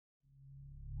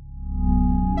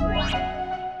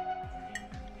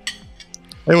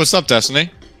Hey, what's up, Destiny?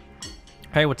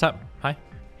 Hey, what's up? Hi.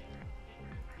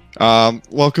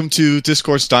 Welcome to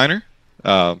Discourse Diner.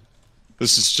 Uh,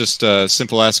 this is just a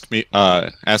simple ask me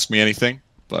anything.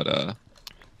 But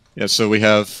yeah, so we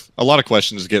have a lot of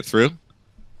questions to get through,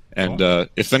 and Cool.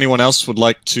 if anyone else would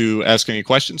like to ask any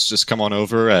questions, just come on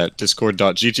over at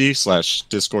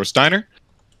discord.gg/Discourse Diner,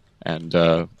 and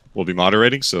we'll be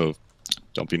moderating. So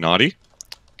don't be naughty.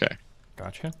 Okay.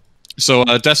 Gotcha. So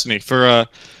Destiny, for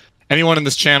anyone in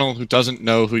this channel who doesn't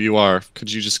know who you are,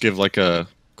 could you just give like a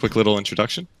quick little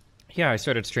introduction? Yeah, I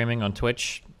started streaming on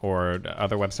Twitch or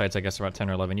other websites, I guess, about 10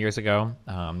 or 11 years ago.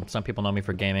 Some people know me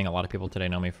for gaming. A lot of people today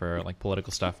know me for like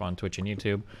political stuff on Twitch and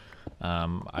YouTube.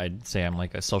 I'd say I'm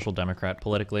like a social democrat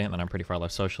politically, and then I'm pretty far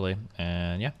left socially.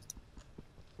 And yeah.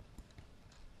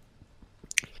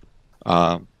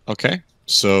 Okay.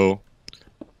 So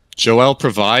Joel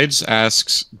Provides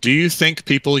asks, do you think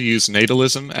people use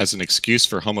natalism as an excuse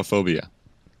for homophobia?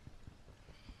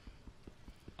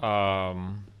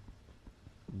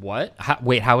 What?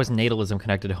 Wait, how is natalism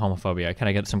connected to homophobia? Can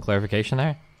I get some clarification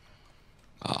there?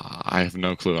 I have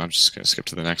no clue. I'm just going to skip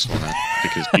to the next one then,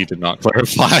 because he did not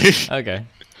clarify. Okay.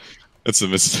 That's a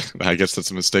I guess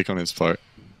that's a mistake on his part.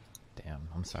 Damn,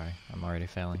 I'm sorry. I'm already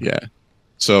failing. Yeah.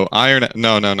 So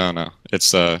No.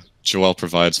 It's Joel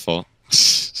Provides' fault.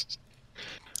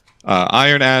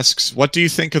 Iron asks, what do you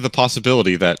think of the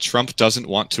possibility that Trump doesn't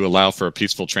want to allow for a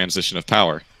peaceful transition of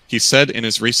power? He said in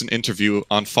his recent interview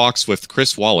on Fox with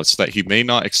Chris Wallace that he may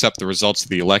not accept the results of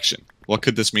the election. What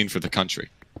could this mean for the country?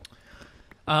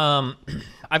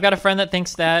 I've got a friend that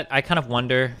thinks that. I kind of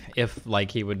wonder if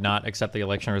like he would not accept the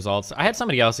election results. I had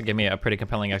somebody else give me a pretty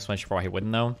compelling explanation for why he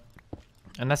wouldn't, though.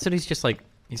 And that's that he's just like,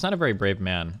 he's not a very brave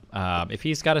man. If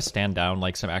he's got to stand down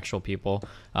like some actual people,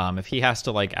 if he has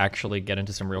to like actually get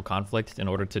into some real conflict in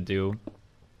order to do,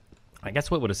 I guess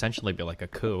what would essentially be like a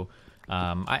coup.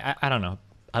 I don't know.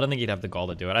 I don't think he'd have the gall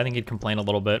to do it. I think he'd complain a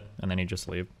little bit and then he'd just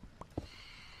leave.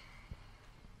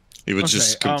 He would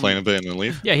just complain a bit and then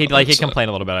leave? Yeah, he'd complain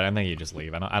a little bit. I don't think he'd just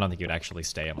leave. I don't think he'd actually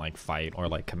stay and like fight or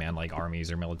like command like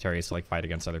armies or militaries to like fight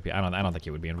against other people. I don't think he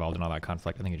would be involved in all that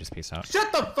conflict. I think he'd just peace out. Shut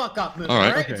the fuck up, man. All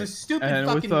right. Okay. It's a stupid and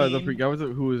fucking with meme. the guy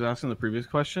who was asking the previous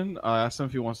question, I asked him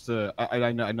if he wants to.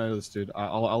 I know this dude.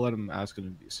 I'll let him ask it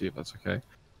and see if that's okay.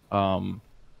 Can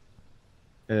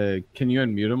you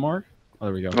unmute him, Mark? Oh,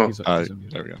 there we go. Oh,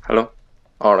 there we go. Hello.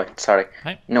 All right. Sorry.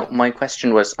 Hi. No, my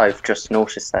question was, I've just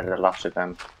noticed that a lot of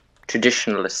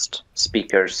traditionalist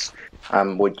speakers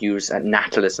would use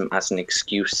natalism as an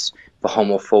excuse for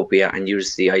homophobia and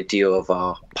use the idea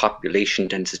of population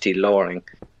density lowering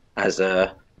as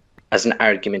an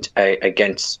argument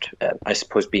against, I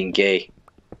suppose, being gay,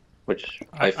 which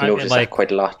I've noticed that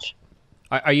quite a lot.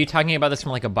 Are you talking about this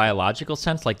from like a biological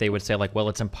sense? Like they would say like, well,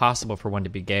 it's impossible for one to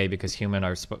be gay because humans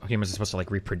are supposed to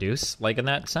like reproduce, like in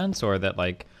that sense, or that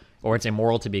like, or it's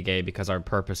immoral to be gay because our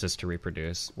purpose is to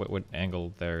reproduce. What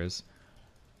angle there is?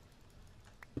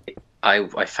 I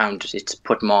found it's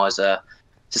put more as a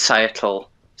societal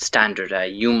standard.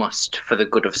 You must, for the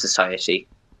good of society,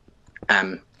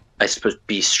 I suppose,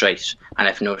 be straight. And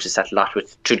I've noticed that a lot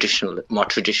with more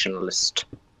traditionalist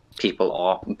people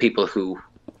or people who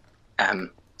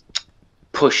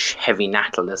push heavy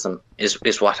natalism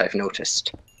is what I've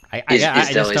noticed. I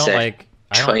just don't like.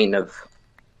 Train of.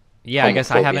 Yeah, I guess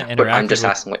I haven't interacted. But I'm just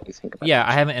asking what you think about. Yeah,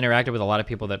 I haven't interacted with a lot of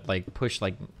people that like push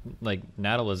like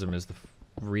natalism is the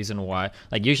reason why.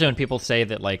 Like usually when people say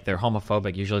that like they're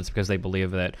homophobic, usually it's because they believe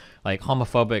that like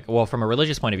homophobic. Well, from a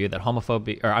religious point of view, that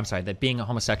homophobia, or I'm sorry, that being a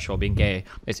homosexual, being gay,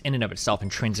 is in and of itself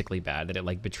intrinsically bad. That it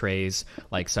like betrays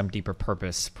like some deeper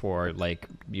purpose for like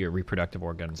your reproductive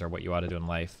organs or what you ought to do in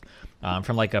life.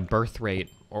 From like a birth rate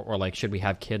or like should we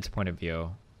have kids point of view.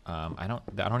 I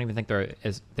don't even think there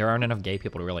aren't enough gay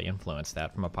people to really influence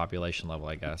that from a population level,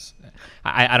 I guess.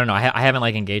 I don't know. I haven't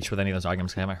like engaged with any of those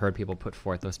arguments. I haven't heard people put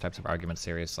forth those types of arguments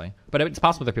seriously. But it's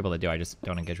possible there are people that do. I just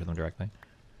don't engage with them directly.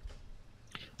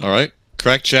 All right.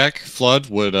 Crack Jack Flood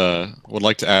would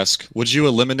like to ask, would you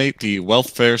eliminate the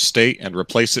welfare state and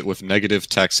replace it with negative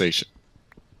taxation?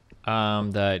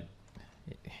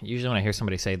 Usually when I hear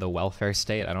somebody say the welfare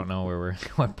state, I don't know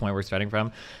what point we're starting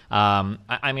from.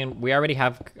 I mean, we already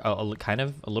have a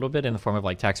little bit in the form of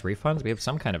like tax refunds. We have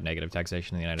some kind of negative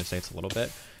taxation in the United States, a little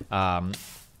bit.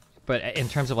 But in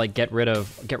terms of like get rid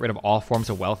of all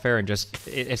forms of welfare and just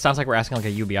it sounds like we're asking like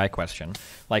a UBI question,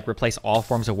 like replace all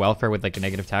forms of welfare with like a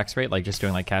negative tax rate, like just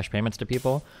doing like cash payments to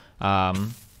people. I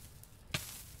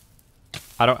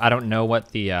don't know what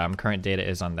the current data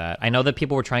is on that. I know that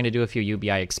people were trying to do a few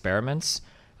UBI experiments.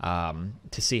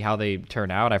 to see how they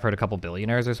turn out. I've heard a couple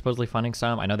billionaires are supposedly funding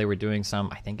some. I know they were doing some,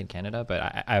 I think, in Canada,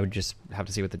 but I would just have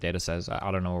to see what the data says.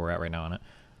 I don't know where we're at right now on it.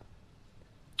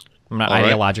 I'm not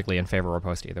ideologically in favor or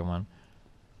opposed to either one.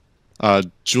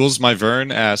 Jules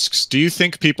Myvern asks, do you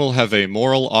think people have a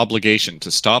moral obligation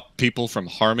to stop people from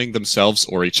harming themselves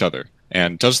or each other?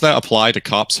 And does that apply to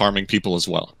cops harming people as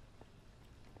well?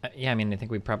 Yeah, I mean, I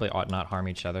think we probably ought not harm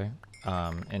each other.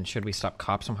 And should we stop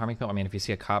cops from harming people? I mean, if you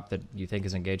see a cop that you think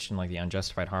is engaged in like the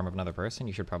unjustified harm of another person,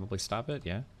 you should probably stop it,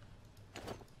 yeah.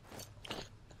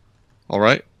 All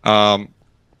right.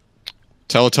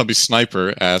 Teletubby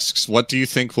Sniper asks, what do you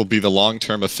think will be the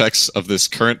long-term effects of this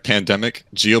current pandemic,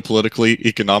 geopolitically,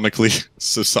 economically,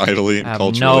 societally, and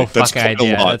culturally? No fucking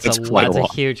idea. That's a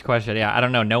huge question. Yeah, I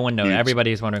don't know. No one knows.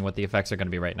 Everybody's wondering what the effects are going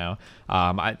to be right now.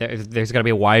 There's going to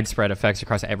be widespread effects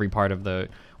across every part of the...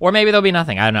 Or maybe there'll be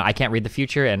nothing. I don't know. I can't read the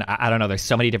future, and I don't know. There's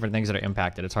so many different things that are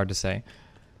impacted. It's hard to say.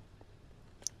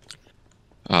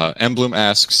 Emblem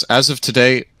asks, as of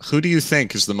today, who do you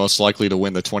think is the most likely to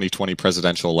win the 2020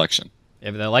 presidential election?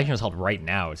 If the election was held right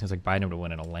now, it seems like Biden would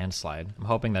win in a landslide. I'm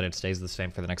hoping that it stays the same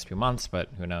for the next few months, but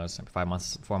who knows? 5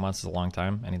 months, 4 months is a long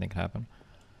time. Anything could happen.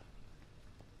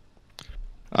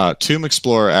 Tomb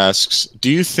Explorer asks, do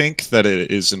you think that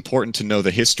it is important to know the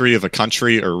history of a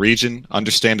country or region,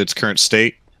 understand its current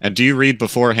state, and do you read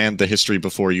beforehand the history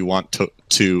before you want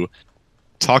to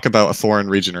talk about a foreign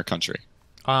region or country?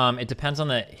 It depends on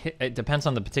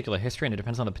the particular history, and it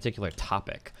depends on the particular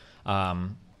topic.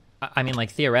 I mean, like,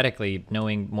 theoretically,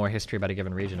 knowing more history about a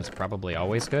given region is probably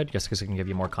always good, just because it can give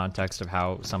you more context of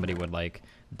how somebody would, like,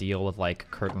 deal with, like,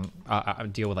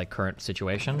 current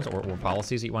situations or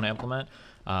policies that you want to implement.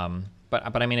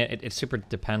 But I mean, it super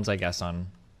depends, I guess, on,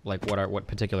 like, what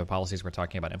particular policies we're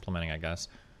talking about implementing, I guess.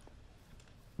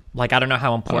 Like, I don't know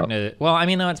how important it is. Well, I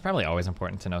mean, no, it's probably always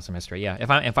important to know some history, yeah.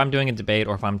 If I'm doing a debate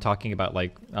or if I'm talking about,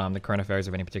 like, the current affairs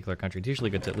of any particular country, it's usually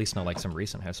good to at least know, like, some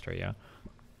recent history, yeah.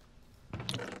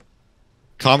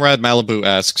 Comrade Malibu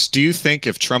asks, do you think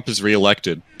if Trump is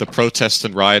reelected, the protests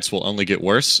and riots will only get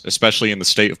worse, especially in the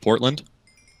state of Portland?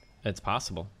 It's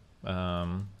possible. I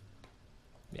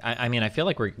mean, I feel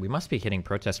like we must be hitting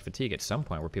protest fatigue at some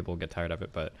point where people will get tired of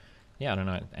it, but yeah, I don't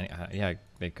know. Yeah,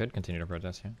 they could continue to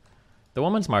protest, yeah. The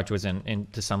Women's March was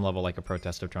to some level like a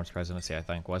protest of Trump's presidency, I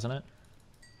think, wasn't it?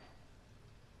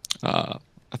 I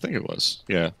think it was,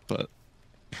 yeah, but...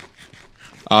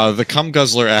 the Cum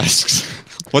Guzzler asks,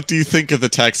 what do you think of the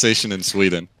taxation in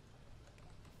Sweden?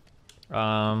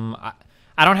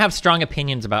 I don't have strong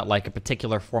opinions about, like, a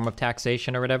particular form of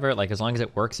taxation or whatever. Like, as long as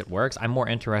it works, it works. I'm more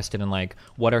interested in, like,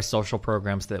 what are social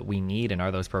programs that we need, and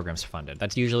are those programs funded?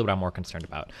 That's usually what I'm more concerned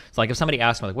about. So, like, if somebody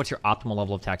asks me, like, what's your optimal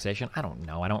level of taxation? I don't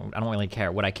know. I don't really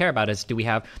care. What I care about is, do we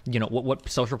have, you know, what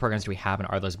social programs do we have, and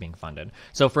are those being funded?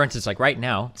 So, for instance, like, right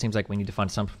now, it seems like we need to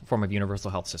fund some form of universal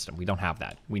health system. We don't have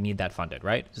that. We need that funded,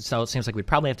 right? So, it seems like we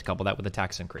probably have to couple that with a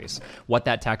tax increase. What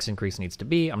that tax increase needs to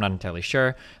be, I'm not entirely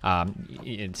sure.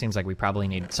 It seems like we probably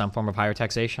need some form of higher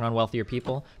taxation on wealthier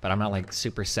people, but I'm not, like,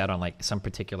 super set on, like, some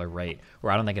particular rate,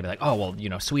 where I don't think it'd be like, oh, well, you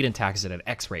know, Sweden taxes it at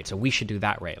X rate, so we should do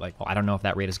that rate. Like, well, I don't know if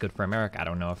that rate is good for America. I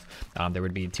don't know if there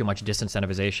would be too much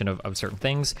disincentivization of certain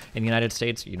things in the United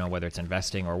States, you know, whether it's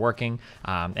investing or working,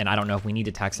 and I don't know if we need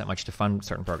to tax that much to fund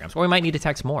certain programs, or we might need to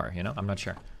tax more, you know, I'm not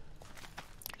sure.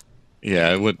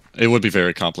 Yeah, it would be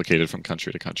very complicated from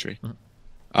country to country.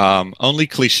 Mm-hmm. Only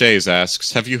Cliches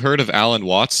asks, have you heard of Alan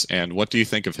Watts, and what do you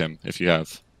think of him, if you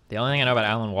have? The only thing I know about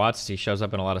Alan Watts is he shows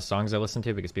up in a lot of songs I listen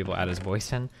to because people add his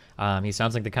voice in. He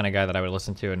sounds like the kind of guy that I would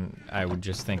listen to and I would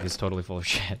just think is totally full of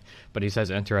shit. But he says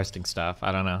interesting stuff.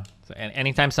 I don't know. So,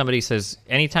 anytime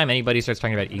anybody starts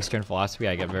talking about Eastern philosophy,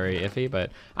 I get very iffy.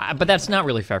 But that's not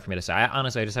really fair for me to say.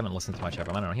 Honestly, I just haven't listened to much of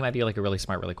him. I don't know. He might be like a really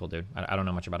smart, really cool dude. I don't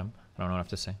know much about him. I don't know enough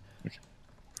to say. Okay.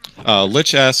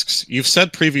 Lich asks, you've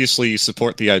said previously you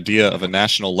support the idea of a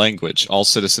national language all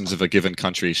citizens of a given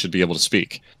country should be able to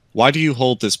speak. Why do you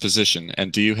hold this position,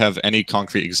 and do you have any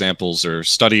concrete examples or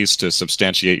studies to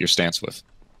substantiate your stance with?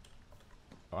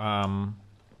 I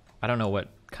don't know what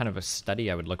kind of a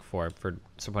study I would look for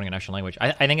supporting a national language.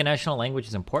 I think a national language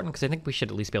is important because I think we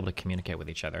should at least be able to communicate with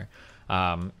each other.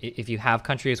 If you have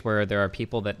countries where there are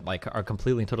people that, like, are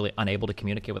completely and totally unable to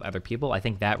communicate with other people, I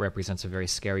think that represents a very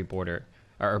scary border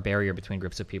or barrier between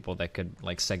groups of people that could,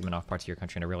 like, segment off parts of your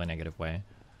country in a really negative way.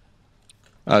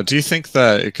 Do you think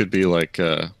that it could be like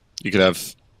you could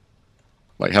have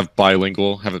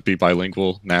it be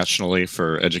bilingual nationally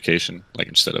for education, like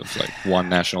instead of like one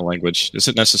national language? Is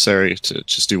it necessary to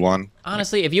just do one?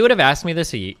 Honestly, if you would have asked me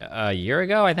this a year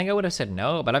ago, I think I would have said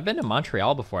no, but I've been to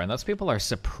Montreal before, and those people are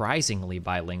surprisingly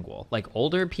bilingual. Like,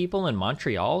 older people in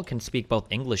Montreal can speak both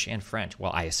English and French.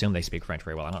 Well, I assume they speak French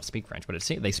very well. I don't speak French, but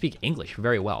they speak English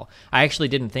very well. I actually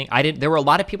didn't think... There were a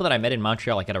lot of people that I met in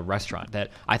Montreal, like at a restaurant, that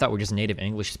I thought were just native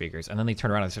English speakers, and then they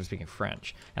turned around and started speaking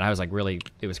French. And I was like, really...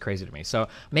 It was crazy to me. So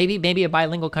maybe a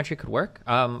bilingual country could work.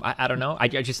 I don't know. I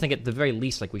just think at the very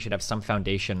least, like, we should have some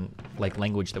foundation, like,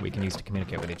 language that we can use to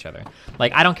communicate with each other.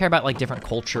 Like, I don't care about, like, different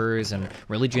cultures and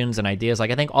religions and ideas. Like,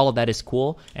 I think all of that is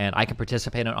cool, and I can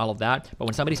participate in all of that. But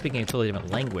when somebody's speaking a totally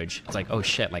different language, it's like, oh,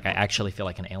 shit, like, I actually feel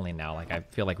like an alien now. Like, I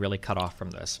feel, like, really cut off from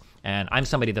this. And I'm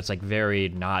somebody that's, like, very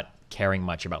not caring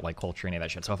much about, like, culture and any of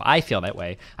that shit. So if I feel that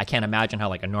way, I can't imagine how,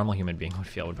 like, a normal human being would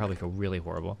feel. It would probably feel really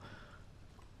horrible.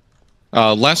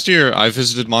 Last year, I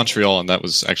visited Montreal, and that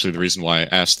was actually the reason why I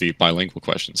asked the bilingual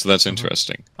question. So that's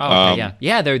interesting. Oh, okay,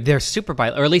 yeah, they're super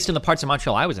bilingual, or at least in the parts of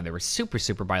Montreal I was in, they were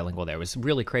super bilingual. There, it was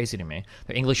really crazy to me.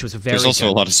 Their English was very. There's also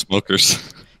good. a lot of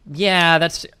smokers. Yeah,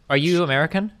 that's. Are you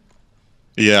American?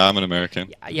 Yeah, I'm an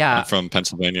American. Yeah, I'm from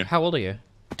Pennsylvania. How old are you?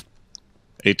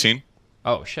 18.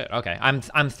 Oh shit. Okay, I'm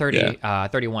 30,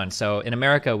 31. So in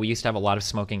America, we used to have a lot of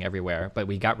smoking everywhere, but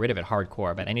we got rid of it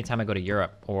hardcore. But anytime I go to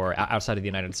Europe or outside of the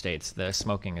United States, the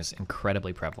smoking is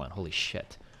incredibly prevalent. Holy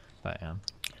shit. But yeah.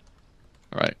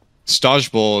 All right. Staj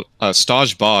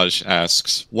Baj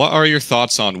asks, what are your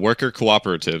thoughts on worker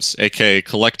cooperatives, aka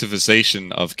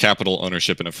collectivization of capital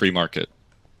ownership in a free market?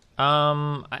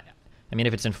 I mean,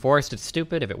 if it's enforced, it's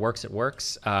stupid. If it works, it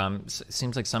works.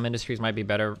 Seems like some industries might be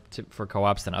better for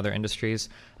co-ops than other industries.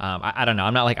 I don't know.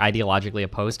 I'm not, like, ideologically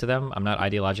opposed to them. I'm not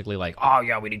ideologically like, oh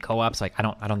yeah, we need co-ops. Like, I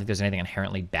don't think there's anything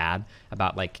inherently bad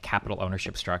about, like, capital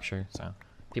ownership structure. So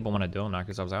people want to do them, knock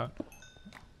yourselves out.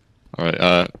 All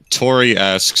right. Tori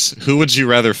asks, who would you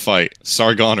rather fight,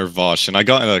 Sargon or Vaush? And I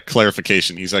got a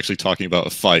clarification. He's actually talking about a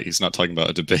fight. He's not talking about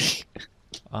a debate.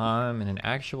 In an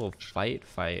actual fight.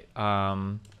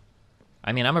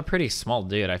 I mean, I'm a pretty small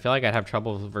dude. I feel like I'd have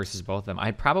trouble versus both of them.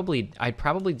 I'd probably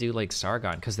do, like,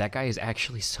 Sargon, because that guy is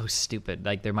actually so stupid.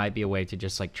 Like, there might be a way to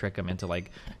just, like, trick him into,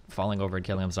 like, falling over and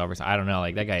killing himself or something. I don't know.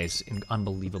 Like, that guy is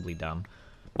unbelievably dumb.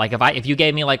 Like, if you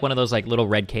gave me, like, one of those, like, little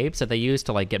red capes that they use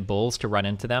to, like, get bulls to run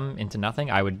into them into nothing,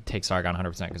 I would take Sargon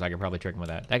 100% because I could probably trick him with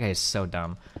that. That guy is so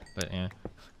dumb. But yeah.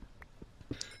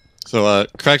 So,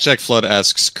 Crackjack Flood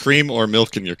asks, cream or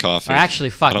milk in your coffee?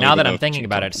 Actually, fuck, now that I'm thinking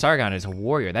about it, Sargon is a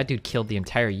warrior. That dude killed the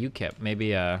entire UKIP.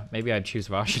 Maybe I'd choose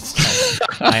Vaush instead.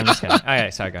 I am just kidding.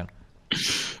 Alright, Sargon.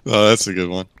 Oh, that's a good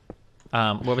one.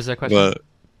 What was that question? But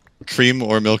cream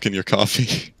or milk in your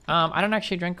coffee? I don't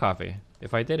actually drink coffee.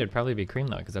 If I did, it'd probably be cream,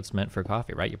 though, because that's meant for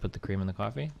coffee, right? You put the cream in the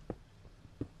coffee?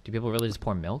 Do people really just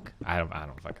pour milk? I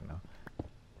don't fucking know.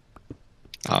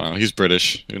 I don't know. He's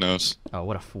British. Who knows? Oh,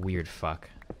 what a weird fuck.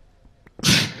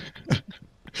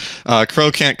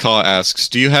 Crow Can't Caw asks,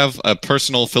 do you have a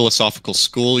personal philosophical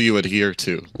school you adhere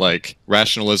to, like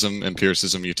rationalism,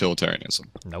 empiricism, utilitarianism?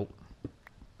 Nope.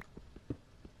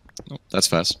 Oh, that's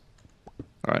fast.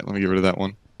 All right, let me get rid of that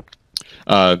one.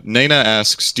 Nana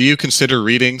asks, do you consider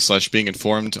reading / being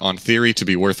informed on theory to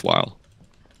be worthwhile?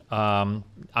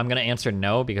 I'm going to answer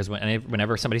no, because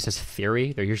whenever somebody says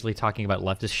theory, they're usually talking about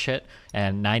leftist shit,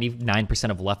 and 99%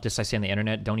 of leftists I see on the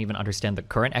internet don't even understand the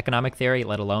current economic theory,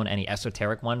 let alone any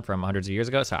esoteric one from hundreds of years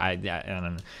ago. So I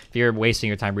don't know. If you're wasting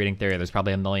your time reading theory, there's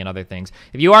probably a million other things.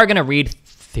 If you are going to read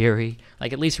theory,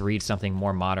 like, at least read something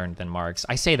more modern than Marx.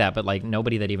 I say that, but, like,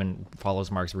 nobody that even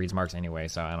follows Marx reads Marx anyway,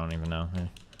 so I don't even know.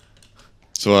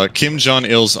 So Kim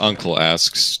Jong-il's uncle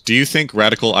asks, do you think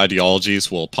radical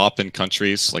ideologies will pop in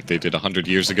countries like they did 100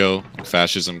 years ago,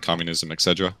 fascism, communism,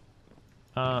 etc.?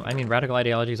 I mean, radical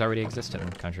ideologies already exist in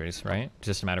countries, right? It's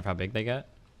just a matter of how big they get.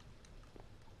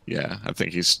 Yeah, I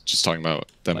think he's just talking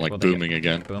about them, like booming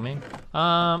again. Booming?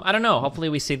 I don't know. Hopefully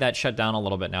we see that shut down a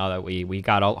little bit now that we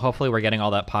got all... Hopefully we're getting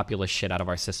all that populist shit out of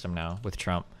our system now with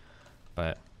Trump.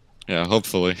 But... yeah,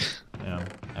 hopefully. Yeah,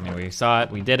 I mean, we saw it.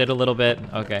 We did it a little bit.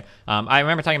 Okay. I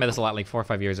remember talking about this a lot, like 4 or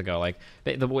 5 years ago. Like,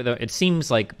 it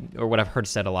seems like, or what I've heard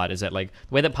said a lot, is that, like,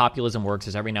 the way that populism works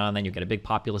is every now and then you get a big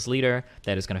populist leader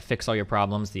that is going to fix all your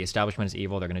problems. The establishment is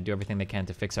evil. They're going to do everything they can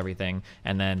to fix everything.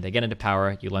 And then they get into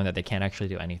power. You learn that they can't actually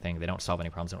do anything. They don't solve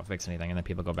any problems. They don't fix anything. And then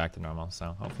people go back to normal.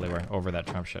 So hopefully we're over that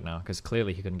Trump shit now, because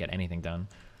clearly he couldn't get anything done.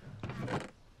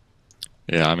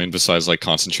 Yeah, I mean, besides, like,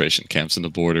 concentration camps in the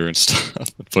border and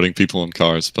stuff, putting people in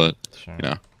cars, but, sure.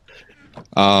 You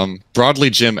know. Broadly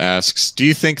Jim asks, do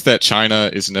you think that China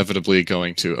is inevitably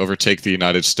going to overtake the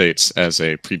United States as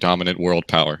a predominant world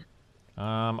power?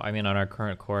 I mean, on our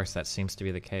current course, that seems to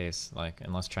be the case, like,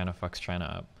 unless China fucks China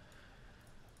up.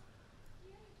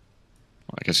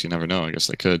 Well, I guess you never know. I guess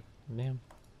they could. Yeah.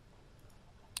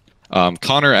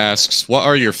 Connor asks, what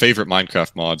are your favorite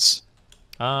Minecraft mods?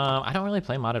 I don't really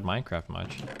play modded Minecraft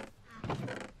much. Have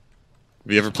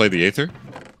you ever played the Aether?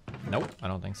 Nope, I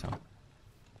don't think so.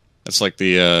 That's like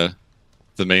the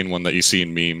main one that you see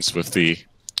in memes with the,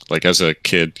 like as a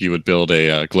kid, you would build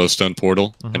a glowstone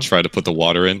portal and try to put the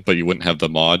water in, but you wouldn't have the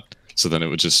mod, so then it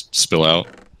would just spill out.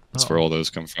 That's where all those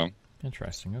come from.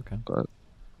 Interesting, okay. But,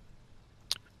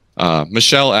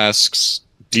 Michelle asks,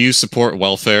 do you support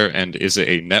welfare, and is it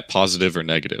a net positive or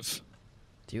negative?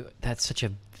 That's such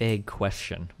a vague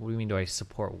question. What do you mean, do I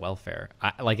support welfare?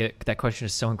 That question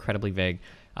is so incredibly vague.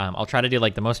 I'll try to do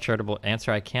like the most charitable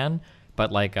answer I can,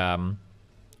 but like, I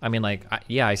mean, like,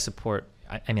 yeah, I support.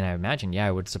 I mean, I imagine, yeah,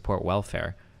 I would support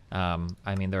welfare.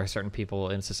 I mean, there are certain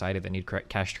people in society that need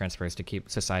cash transfers to keep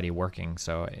society working.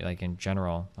 So, like in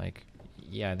general, like,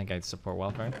 yeah, I think I'd support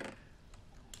welfare.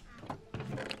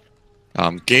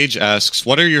 Gage asks,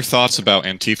 what are your thoughts about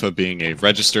Antifa being a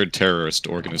registered terrorist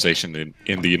organization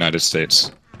in the United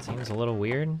States? Seems a little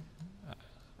weird.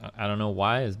 I don't know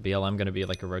why. Is BLM going to be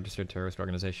like a registered terrorist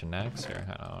organization next? Or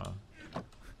I don't know.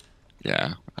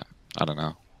 Yeah, I don't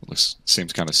know.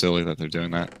 Seems kind of silly that they're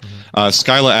doing that.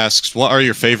 Skyla asks, what are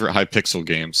your favorite Hypixel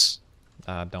games?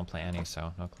 Don't play any,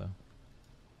 so no clue.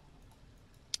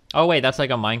 Oh wait, that's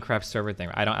like a Minecraft server thing.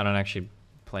 I don't actually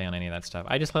play on any of that stuff.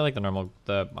 I just play like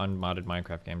the unmodded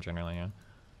Minecraft game generally. Yeah.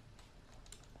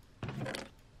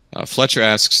 Fletcher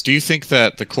asks, do you think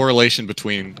that the correlation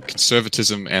between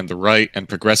conservatism and the right and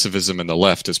progressivism and the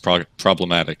left is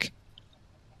problematic?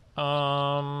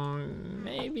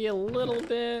 Maybe a little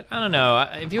bit. I don't know.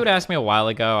 If you would ask me a while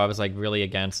ago, I was like really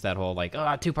against that whole like,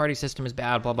 oh, two-party system is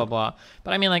bad, blah, blah, blah.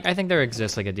 But I mean, like, I think there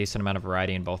exists like a decent amount of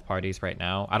variety in both parties right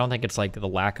now. I don't think it's like the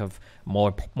lack of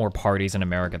more parties in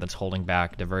America that's holding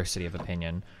back diversity of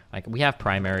opinion. Like, we have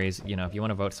primaries, you know, if you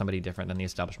want to vote somebody different than the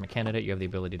establishment candidate, you have the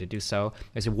ability to do so.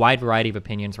 There's a wide variety of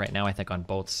opinions right now, I think, on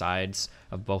both sides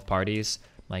of both parties.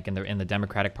 Like in the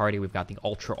Democratic Party, we've got the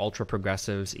ultra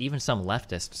progressives, even some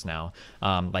leftists now,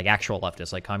 like actual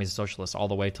leftists, like communist socialists, all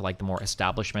the way to like the more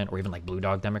establishment or even like blue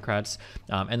dog Democrats.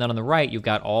 And then on the right, you've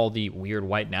got all the weird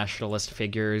white nationalist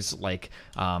figures like,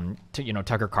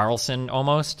 Tucker Carlson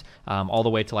almost, all the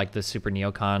way to like the super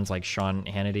neocons like Sean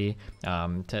Hannity. I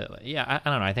don't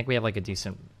know. I think we have like a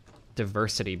decent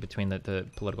diversity between the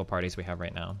political parties we have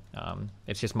right now.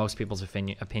 It's just most people's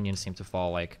opinions seem to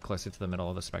fall like closer to the middle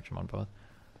of the spectrum on both.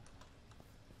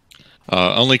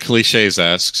 Only Cliches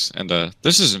asks, and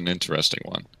this is an interesting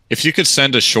one. If you could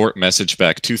send a short message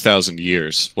back 2,000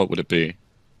 years, what would it be?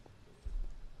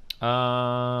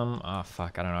 Oh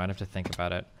fuck, I don't know. I'd have to think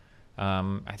about it.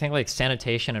 I think like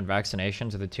sanitation and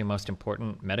vaccinations are the two most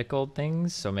important medical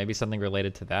things. So maybe something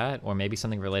related to that, or maybe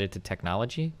something related to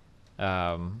technology.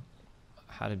 Like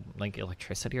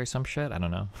electricity or some shit? I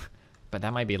don't know. But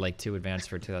that might be like too advanced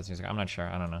for 2,000 years ago. I'm not sure.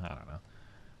 I don't know.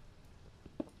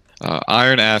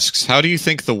 Iron asks, how do you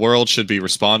think the world should be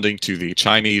responding to the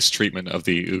Chinese treatment of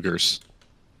the Uyghurs?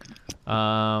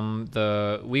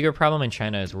 The Uyghur problem in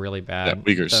China is really bad.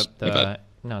 Yeah, Uyghurs.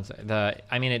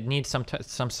 I mean, it needs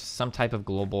some type of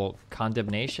global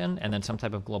condemnation and then some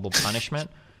type of global punishment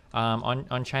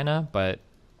on China. But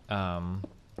I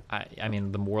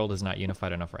mean, the world is not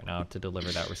unified enough right now to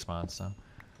deliver that response.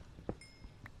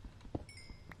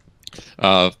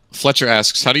 So. Fletcher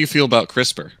asks, how do you feel about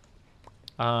CRISPR?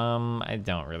 I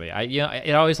don't really.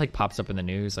 It always like pops up in the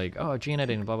news, like, oh, gene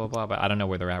editing, blah blah blah. But I don't know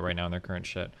where they're at right now in their current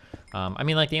shit. I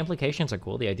mean, like the implications are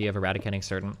cool. The idea of eradicating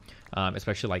certain,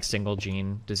 especially like single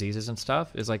gene diseases and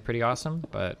stuff, is like pretty awesome.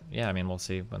 But yeah, I mean, we'll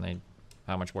see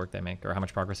how much work they make or how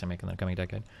much progress they make in the coming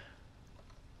decade.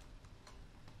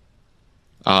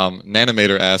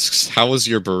 Nanomator asks, how was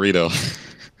your burrito?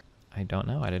 I don't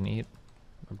know. I didn't eat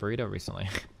a burrito recently.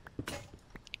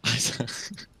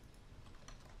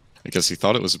 I guess he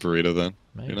thought it was a burrito then.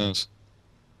 Maybe. Who knows?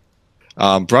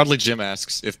 Broadly Jim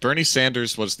asks, if Bernie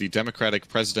Sanders was the Democratic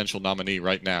presidential nominee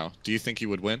right now, do you think he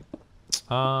would win?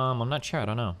 I'm not sure. I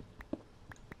don't know.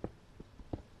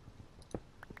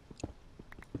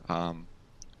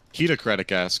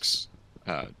 Hedocratic asks,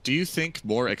 do you think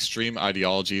more extreme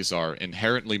ideologies are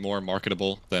inherently more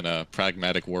marketable than a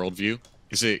pragmatic worldview?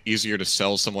 Is it easier to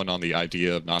sell someone on the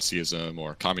idea of Nazism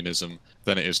or communism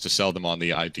than it is to sell them on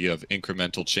the idea of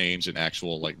incremental change and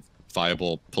actual like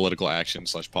viable political action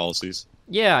 / policies?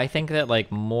 Yeah, I think that like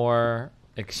more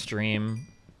extreme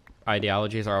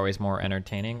ideologies are always more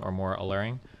entertaining or more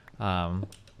alluring,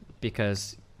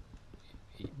 because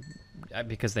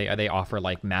because they offer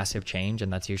like massive change,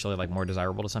 and that's usually like more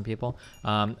desirable to some people.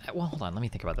 Well, hold on, let me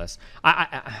think about this.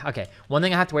 Okay, one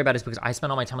thing I have to worry about is because I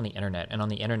spend all my time on the internet, and on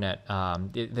the internet,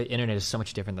 the internet is so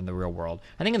much different than the real world.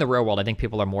 I think in the real world, I think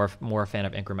people are more a fan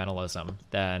of incrementalism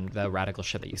than the radical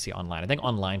shit that you see online. I think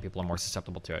online people are more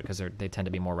susceptible to it because they tend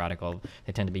to be more radical.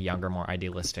 They tend to be younger, more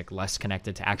idealistic, less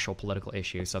connected to actual political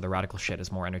issues. So the radical shit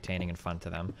is more entertaining and fun to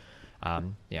them.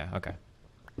 Yeah. Okay.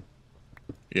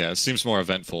 Yeah, it seems more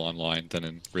eventful online than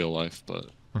in real life, but...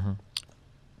 Mm-hmm.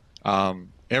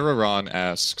 Araron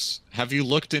asks, have you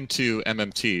looked into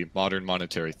MMT, modern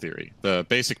monetary theory? The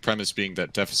basic premise being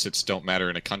that deficits don't matter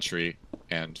in a country,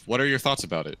 and what are your thoughts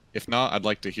about it? If not, I'd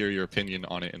like to hear your opinion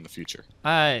on it in the future.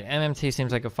 MMT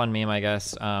seems like a fun meme, I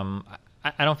guess.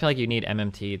 I don't feel like you need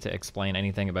MMT to explain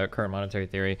anything about current monetary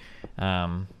theory.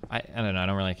 I don't know. I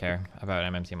don't really care about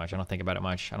MMT much. I don't think about it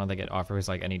much. I don't think it offers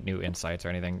like any new insights or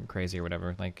anything crazy or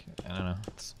whatever. Like, I don't know.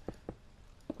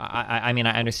 I mean,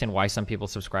 I understand why some people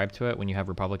subscribe to it when you have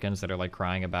Republicans that are like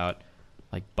crying about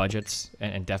like budgets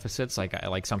and deficits.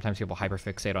 Like sometimes people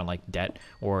hyperfixate on like debt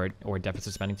or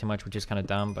deficit spending too much, which is kind of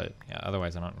dumb. But yeah,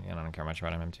 otherwise, I don't care much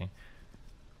about MMT.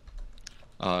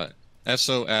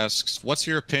 Esso asks, what's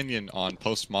your opinion on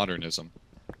postmodernism?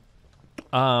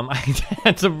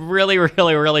 It's a really,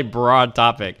 really, really broad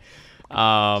topic.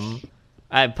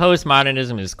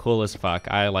 Postmodernism is cool as fuck.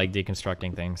 I like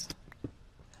deconstructing things.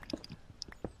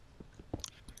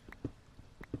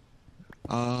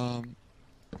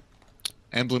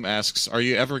 Emblem asks, are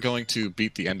you ever going to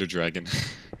beat the Ender Dragon?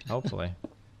 Hopefully.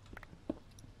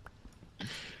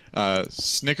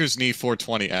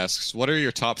 Snickersknee420 asks, what are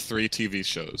your top 3 TV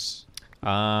shows?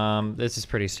 This is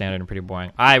pretty standard and pretty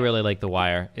boring. I really like The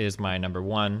Wire. It is my number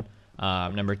 1.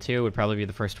 Number 2 would probably be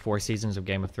the first 4 seasons of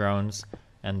Game of Thrones.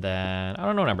 And then, I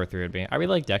don't know what number 3 would be. I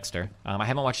really like Dexter. I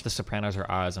haven't watched The Sopranos or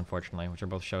Oz, unfortunately, which are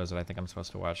both shows that I think I'm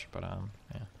supposed to watch, but,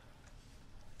 yeah.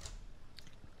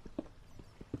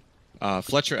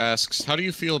 Fletcher asks, how do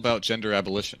you feel about gender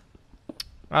abolition?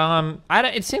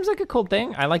 It seems like a cool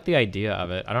thing. I like the idea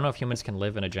of it. I don't know if humans can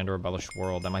live in a gender abolished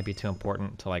world. That might be too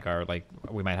important to like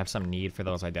we might have some need for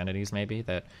those identities maybe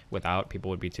that without people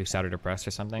would be too sad or depressed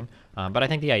or something. But I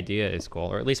think the idea is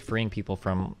cool, or at least freeing people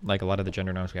from like a lot of the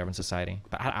gender norms we have in society.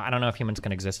 But I don't know if humans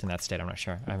can exist in that state. I'm not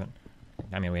sure.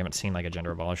 We haven't seen like a gender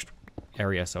abolished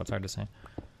area, so it's hard to say.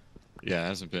 Yeah, it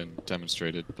hasn't been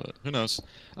demonstrated, but who knows?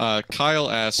 Kyle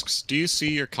asks, do you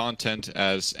see your content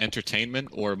as entertainment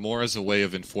or more as a way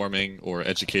of informing or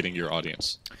educating your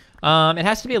audience? It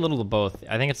has to be a little of both.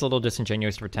 I think it's a little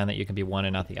disingenuous to pretend that you can be one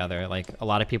and not the other. Like, a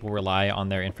lot of people rely on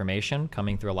their information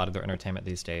coming through a lot of their entertainment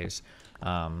these days.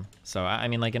 So, I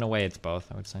mean, like, in a way, it's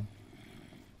both, I would say.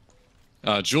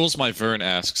 Jules My Vern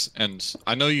asks, and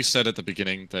I know you said at the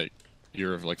beginning that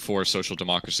you're, like, for social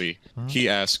democracy. He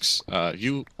asks,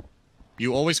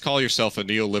 You always call yourself a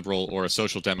neoliberal or a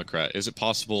social democrat. Is it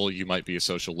possible you might be a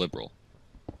social liberal?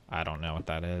 I don't know what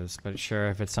that is, but sure,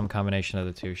 if it's some combination of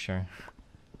the two, sure.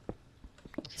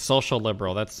 Social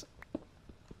liberal, that's...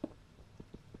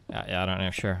 Yeah, I don't know,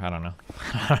 sure, I don't know.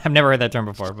 I've never heard that term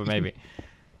before, but maybe.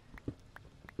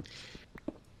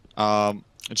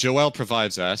 Joel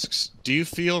Provides asks, do you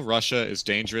feel Russia is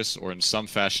dangerous or in some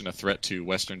fashion a threat to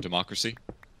Western democracy?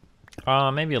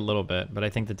 Maybe a little bit, but I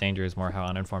think the danger is more how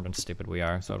uninformed and stupid we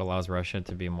are, so it allows Russia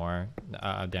to be more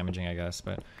damaging, I guess.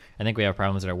 But I think we have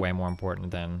problems that are way more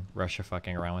important than Russia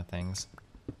fucking around with things.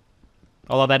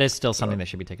 Although that is still something that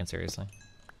should be taken seriously.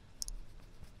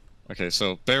 Okay,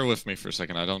 so bear with me for a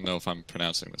second. I don't know if I'm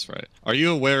pronouncing this right. Are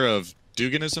you aware of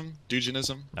Duginism?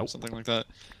 Nope. Something like that?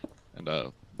 And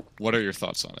what are your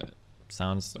thoughts on it?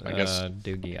 Sounds I guess...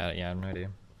 Doogie. Yeah, I have no idea.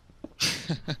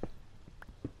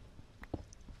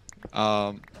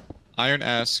 Iron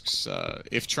asks,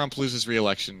 if Trump loses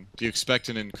re-election, do you expect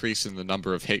an increase in the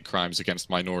number of hate crimes against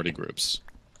minority groups?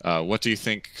 What do you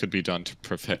think could be done to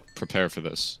prepare for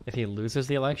this? If he loses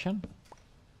the election?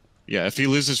 Yeah, if he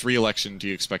loses re-election, do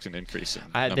you expect an increase in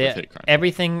number of hate crimes?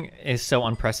 Everything is so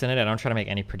unprecedented. I don't try to make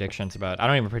any predictions about. I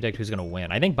don't even predict who's going to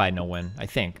win. I think Biden will win. I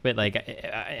think, but like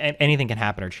anything can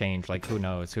happen or change. Like who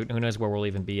knows? Who knows where we'll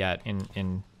even be at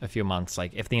in a few months?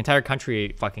 Like if the entire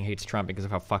country fucking hates Trump because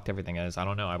of how fucked everything is, I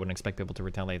don't know. I wouldn't expect people to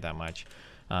retaliate that much.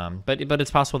 But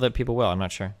it's possible that people will. I'm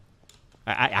not sure.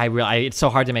 It's so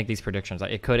hard to make these predictions.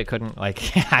 It couldn't.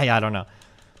 Like I don't know.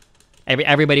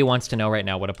 Everybody wants to know right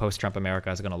now what a post-Trump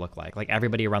America is going to look like. Like,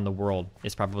 everybody around the world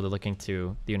is probably looking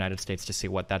to the United States to see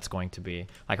what that's going to be.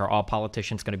 Like, are all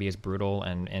politicians going to be as brutal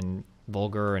and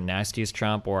vulgar and nasty as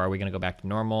Trump, or are we going to go back to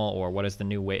normal, or what is the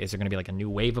new way? Is there going to be, like, a new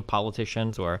wave of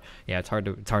politicians, or, yeah, it's hard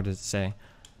to say.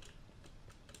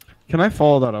 Can I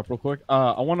follow that up real quick?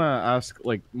 I want to ask,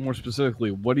 like, more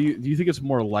specifically, what do you think it's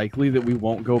more likely that we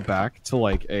won't go back to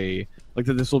like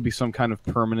that this will be some kind of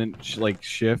permanent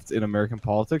shift in American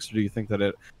politics, or do you think that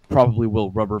it probably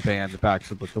will rubber band back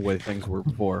to the way things were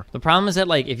before? The problem is that,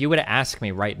 like, if you were to ask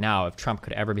me right now if Trump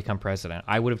could ever become president,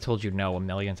 I would have told you no a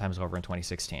million times over in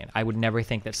 2016. I would never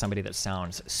think that somebody that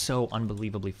sounds so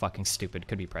unbelievably fucking stupid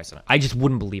could be president. I just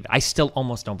wouldn't believe it. I still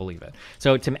almost don't believe it.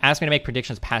 So to ask me to make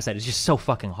predictions past that is just so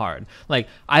fucking hard. Like,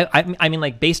 I mean,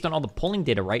 like, based on all the polling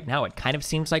data right now, it kind of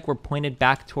seems like we're pointed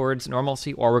back towards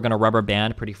normalcy, or we're going to rubber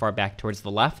band pretty far back towards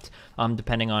the left,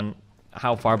 depending on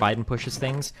how far Biden pushes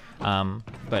things.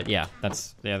 But yeah,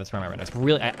 that's where I'm at right now. It's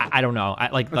really, I don't know.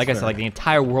 Like I said, like, the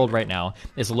entire world right now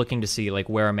is looking to see like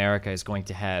where America is going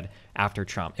to head after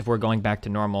Trump. If we're going back to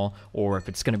normal, or if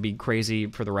it's going to be crazy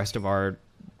for the rest of our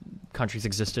country's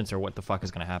existence, or what the fuck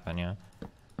is going to happen. Yeah.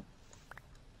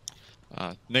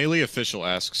 Naley Official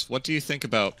asks, what do you think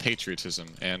about patriotism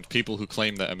and people who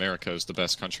claim that America is the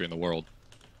best country in the world?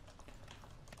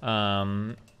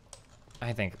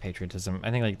 I think patriotism,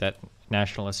 I think like that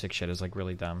nationalistic shit is like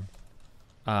really dumb.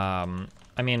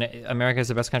 I mean, America is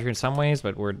the best country in some ways,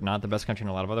 but we're not the best country in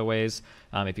a lot of other ways.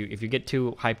 If you get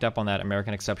too hyped up on that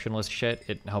American exceptionalist shit,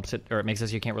 it helps it, or it makes it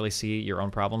so you can't really see your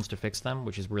own problems to fix them,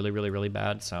 which is really, really, really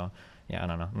bad. So yeah, I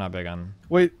don't know. I'm not big on.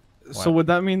 Wait, so would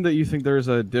that mean that you think there's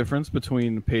a difference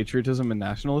between patriotism and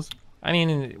nationalism? I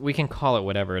mean, we can call it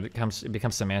whatever. It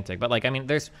becomes semantic, but like, I mean,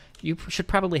 you should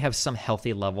probably have some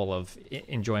healthy level of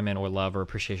enjoyment or love or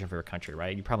appreciation for your country,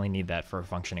 right? You probably need that for a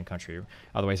functioning country.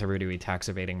 Otherwise, everybody would be tax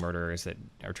evading murderers that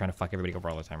are trying to fuck everybody over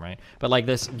all the time, right? But like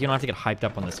this, you don't have to get hyped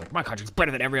up on this. Like, my country's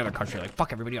better than every other country. Like,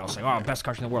 fuck everybody else. Like, oh, best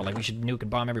country in the world. Like, we should nuke and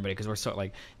bomb everybody because we're so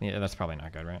like. Yeah, that's probably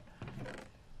not good, right?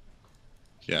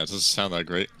 Yeah, it doesn't sound that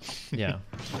great. Yeah.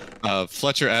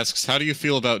 Fletcher asks, how do you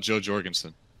feel about Joe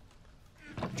Jorgensen?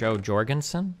 Joe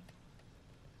Jorgensen?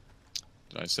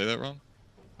 Did I say that wrong?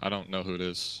 I don't know who it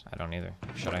is. I don't either.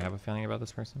 Should I have a feeling about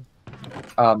this person?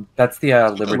 That's the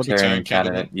libertarian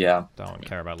candidate. Yeah. Don't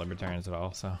care about libertarians at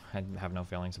all, so I have no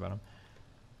feelings about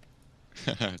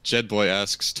him. Jed Boy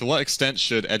asks, to what extent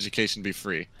should education be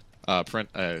free?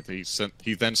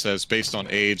 He then says, based on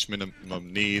age,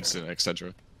 minimum needs, and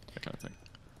etc. That kind of thing.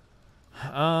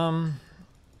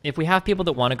 If we have people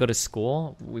that want to go to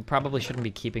school, we probably shouldn't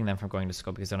be keeping them from going to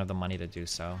school because they don't have the money to do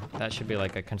so. That should be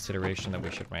like a consideration that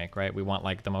we should make, right? We want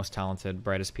like the most talented,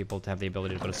 brightest people to have the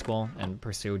ability to go to school and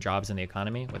pursue jobs in the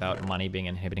economy without money being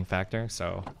an inhibiting factor.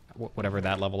 So whatever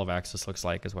that level of access looks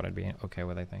like is what I'd be okay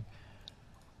with, I think.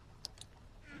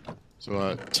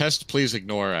 So Test Please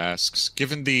Ignore asks,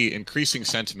 given the increasing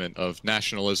sentiment of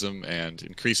nationalism and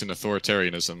increasing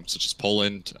authoritarianism, such as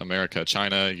Poland, America,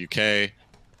 China, UK,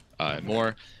 and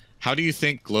more, how do you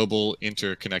think global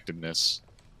interconnectedness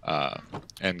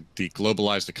and the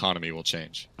globalized economy will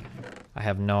change? I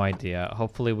have no idea.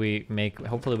 Hopefully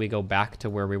we go back to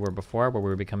where we were before, where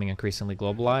we were becoming increasingly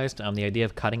globalized. The idea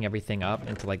of cutting everything up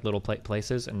into like little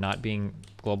places and not being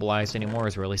globalized anymore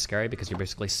is really scary because you're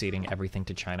basically ceding everything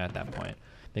to China at that point.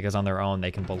 Because on their own,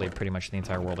 they can bully pretty much the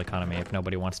entire world economy if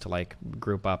nobody wants to like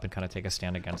group up and kind of take a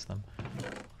stand against them.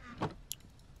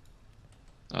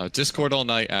 Discord All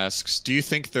Night asks, do you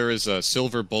think there is a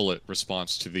silver bullet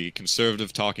response to the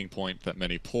conservative talking point that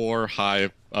many poor, high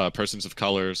persons of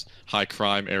colors, high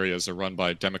crime areas are run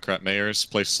by Democrat mayors,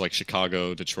 places like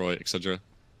Chicago, Detroit, etc.?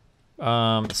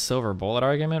 Silver bullet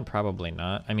argument? Probably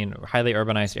not. I mean, highly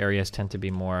urbanized areas tend to be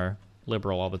more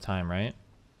liberal all the time, right?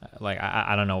 Like,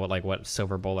 I don't know what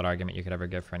silver bullet argument you could ever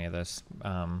give for any of this.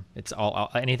 It's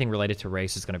all anything related to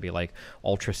race is going to be like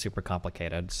ultra super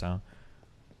complicated, so.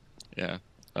 Yeah.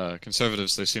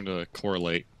 Conservatives, they seem to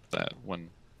correlate that when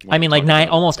I mean, like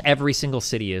almost every single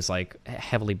city is like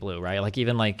heavily blue, right? Like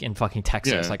even like in fucking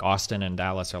Texas, like Austin and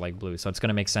Dallas are like blue. So it's going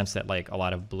to make sense that like a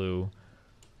lot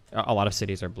of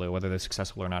cities are blue, whether they're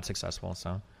successful or not successful.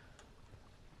 So.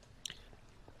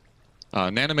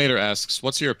 Nanomator asks,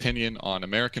 what's your opinion on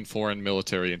American foreign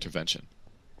military intervention?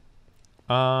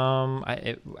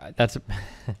 That's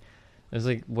it's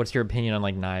like, what's your opinion on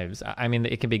like knives? I mean,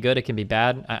 it can be good, it can be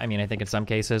bad. I mean, I think in some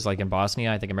cases, like in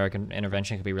Bosnia, I think American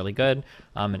intervention could be really good.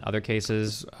 In other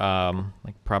cases,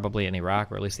 like probably in Iraq,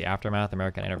 or at least the aftermath,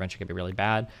 American intervention could be really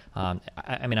bad.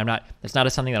 I mean, it's not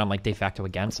something that I'm like de facto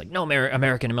against. Like, no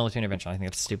American military intervention. I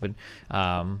think that's stupid.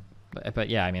 But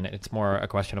yeah, I mean, it's more a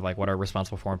question of like, what are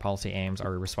responsible foreign policy aims?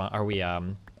 Are we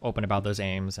open about those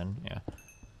aims? And yeah.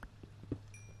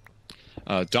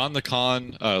 Don the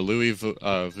Con, Louis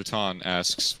Vuitton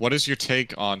asks, what is your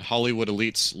take on Hollywood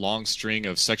elite's long string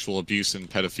of sexual abuse and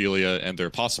pedophilia and their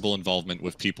possible involvement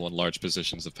with people in large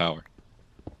positions of power?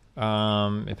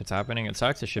 If it's happening, it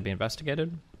sucks. It should be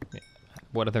investigated.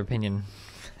 What other opinion?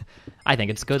 I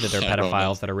think it's good that there are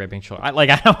pedophiles that are raping children.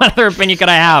 What other opinion could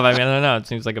I have? I mean, I don't know. It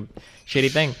seems like a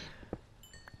shitty thing.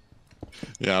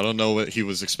 Yeah, I don't know what he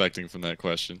was expecting from that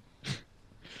question.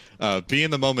 Be in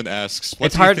the moment asks, what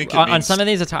it's do hard you think on some of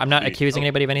these. I'm not accusing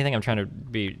anybody of anything. I'm trying to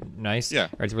be nice. Yeah.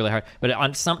 Or it's really hard. But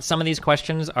on some of these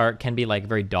questions can be like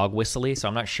very dog whistly. So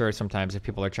I'm not sure sometimes if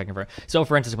people are checking for. So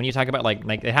for instance, when you talk about like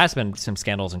it has been some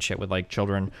scandals and shit with like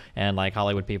children and like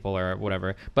Hollywood people or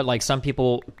whatever. But like some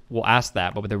people will ask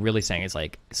that, but what they're really saying is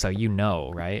like, so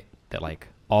right that like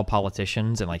all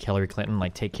politicians and like Hillary Clinton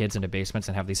like take kids into basements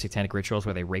and have these satanic rituals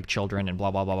where they rape children and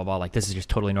blah blah blah blah blah. Like this is just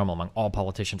totally normal among all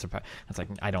politicians. It's like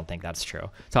I don't think that's true.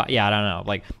 So yeah, I don't know.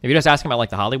 Like if you're just asking about like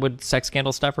the Hollywood sex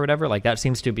scandal stuff or whatever, like that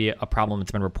seems to be a problem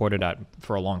that's been reported at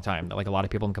for a long time. Like a lot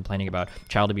of people have been complaining about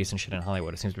child abuse and shit in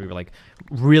Hollywood. It seems to be like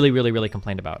really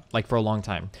complained about like for a long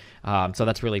time. So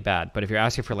that's really bad. But if you're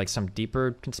asking for like some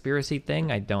deeper conspiracy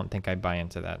thing, I don't think I buy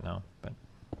into that. No, but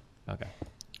okay.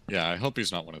 Yeah, I hope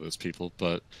he's not one of those people,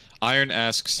 but Iron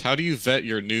asks, how do you vet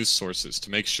your news sources to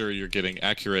make sure you're getting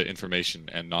accurate information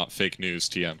and not fake news,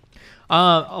 TM?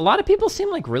 A lot of people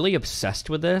seem like really obsessed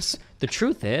with this. The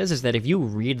truth is that if you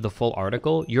read the full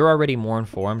article, you're already more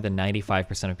informed than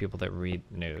 95% of people that read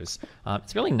news.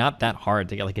 It's really not that hard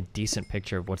to get like a decent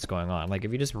picture of what's going on. Like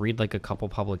if you just read like a couple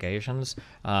publications,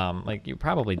 like you're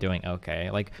probably doing okay.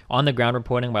 Like on the ground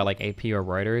reporting by like AP or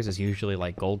Reuters is usually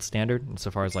like gold standard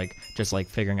insofar as like just like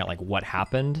figuring out like what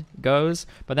happened goes.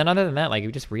 But then other than that, like if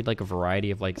you just read like a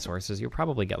variety of like sources, you'll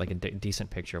probably get like a decent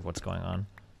picture of what's going on.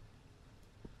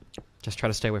 Just try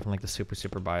to stay away from like the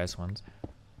super biased ones.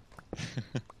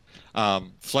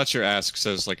 Fletcher asks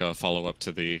as like a follow-up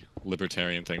to the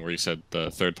libertarian thing where you said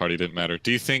the third party didn't matter.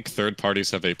 Do you think third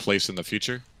parties have a place in the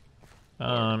future?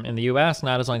 In the US,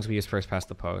 not as long as we use first past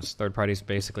the post. Third parties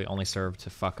basically only serve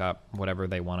to fuck up whatever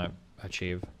they want to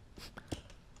achieve.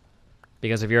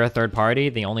 Because if you're a third party,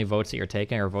 the only votes that you're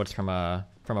taking are votes from a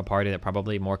party that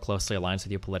probably more closely aligns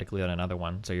with you politically than another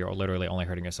one. So you're literally only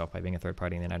hurting yourself by being a third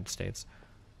party in the United States.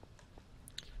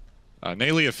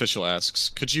 Naley Official asks,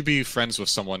 could you be friends with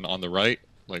someone on the right?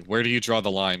 Like, where do you draw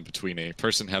the line between a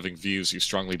person having views you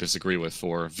strongly disagree with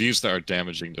or views that are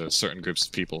damaging to certain groups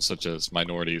of people, such as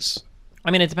minorities? I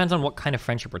mean, it depends on what kind of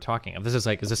friendship we're talking of. This is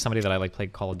like, is this somebody that I like play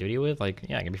Call of Duty with? Like,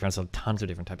 yeah, I can be friends with tons of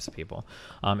different types of people.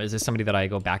 Is this somebody that I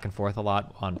go back and forth a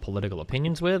lot on political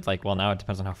opinions with? Like, well, now it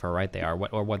depends on how far right they are,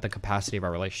 what the capacity of our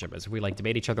relationship is. If we like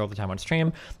debate each other all the time on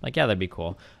stream, like, yeah, that'd be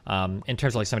cool. In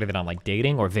terms of like somebody that I'm like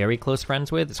dating or very close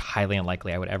friends with, it's highly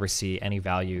unlikely I would ever see any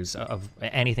values of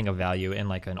anything of value in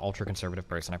like an ultra conservative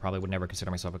person. I probably would never consider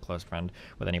myself a close friend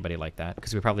with anybody like that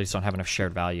because we probably just don't have enough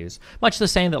shared values. Much the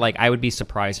same that like I would be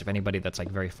surprised if anybody that's like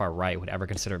very far right would ever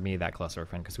consider me that close of a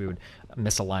friend because we would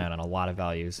misalign on a lot of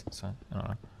values. So I don't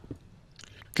know.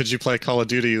 Could you play Call of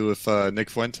Duty with Nick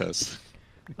Fuentes?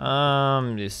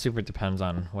 It super depends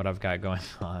on what I've got going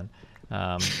on.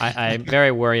 I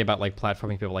very worry about like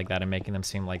platforming people like that and making them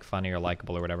seem like funny or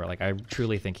likable or whatever. Like I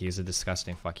truly think he's a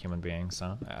disgusting fuck human being.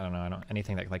 So I don't know.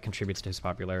 Anything that like contributes to his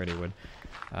popularity would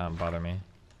bother me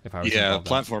if I was. Yeah,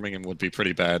 involved platforming him would be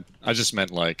pretty bad. I just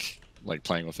meant like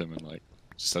playing with him and like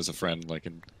just as a friend, like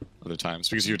in other times,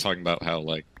 because you were talking about how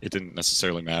like it didn't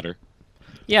necessarily matter.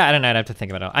 Yeah, I don't know. I'd have to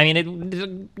think about it. I mean,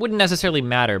 it wouldn't necessarily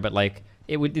matter, but like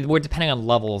we're depending on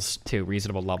levels too,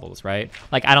 reasonable levels, right?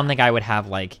 Like I don't think I would have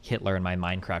like Hitler in my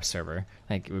Minecraft server.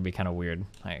 Like it would be kind of weird.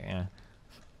 Yeah.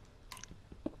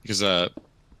 Because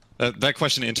that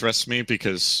question interests me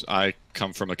because I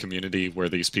come from a community where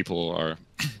these people are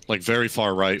like very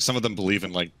far right. Some of them believe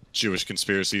in like Jewish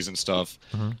conspiracies and stuff.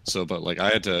 Mm-hmm. So, but like I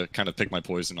had to kind of pick my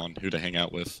poison on who to hang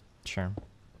out with. Sure.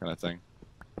 Kind of thing.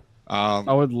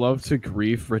 I would love to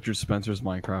grief Richard Spencer's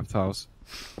Minecraft house.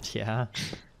 Yeah.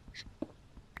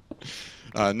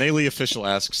 Naley Official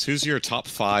asks, who's your top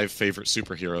 5 favorite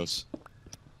superheroes?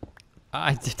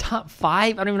 Top 5?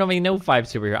 I don't even know if I know 5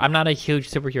 superheroes. I'm not a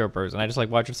huge superhero person. I just like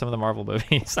watching some of the Marvel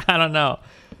movies. I don't know.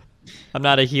 I'm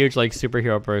not a huge like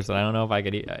superhero person. I don't know if I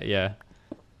could. Yeah.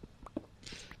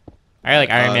 I like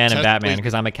Iron Man and Batman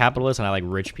because I'm a capitalist and I like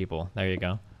rich people. There you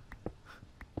go.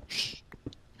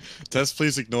 Tess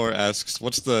Please Ignore asks,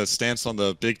 what's the stance on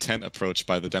the Big Tent approach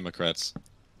by the Democrats?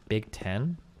 Big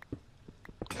Ten?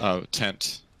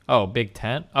 Tent. Oh, Big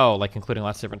Tent? Oh, like including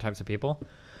lots of different types of people?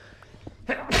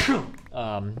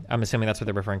 I'm assuming that's what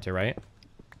they're referring to, right?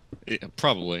 Yeah,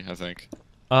 probably, I think.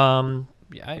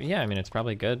 Yeah, I mean, it's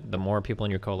probably good. The more people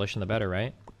in your coalition, the better,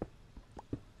 right?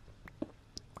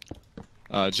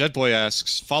 Jedboy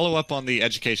asks, follow up on the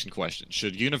education question.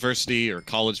 Should university or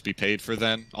college be paid for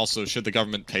then? Also, should the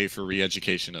government pay for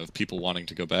re-education of people wanting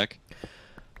to go back?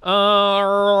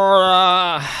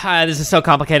 This is so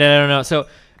complicated. I don't know. So,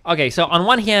 okay, so on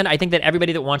one hand, I think that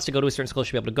everybody that wants to go to a certain school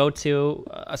should be able to go to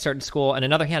a certain school. On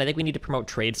another hand, I think we need to promote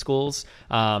trade schools.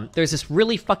 There's this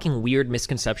really fucking weird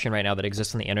misconception right now that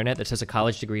exists on the internet that says a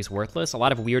college degree is worthless. A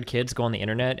lot of weird kids go on the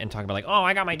internet and talk about like, oh,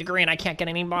 I got my degree and I can't get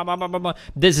any blah, blah, blah, blah, blah.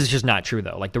 This is just not true,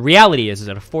 though. Like, the reality is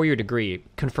that a 4-year degree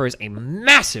confers a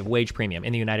massive wage premium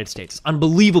in the United States. It's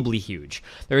unbelievably huge.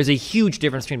 There is a huge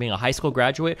difference between being a high school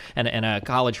graduate and a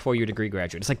college 4-year degree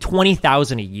graduate. It's like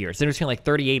 $20,000 a year. It's the difference between like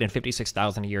 $38,000 and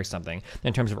 $56,000 a year or something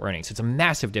in terms of earnings. It's a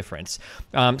massive difference.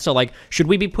 So like, should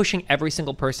we be pushing every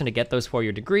single person to get those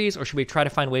 4-year degrees, or should we try to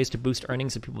find ways to boost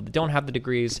earnings of people that don't have the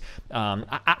degrees?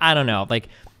 I don't know. Like,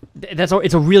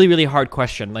 it's a really, really hard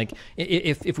question. Like,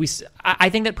 I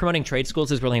think that promoting trade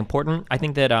schools is really important. I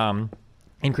think that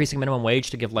increasing minimum wage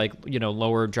to give, like, you know,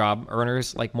 lower job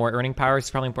earners like more earning power is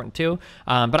probably important too.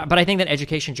 But I think that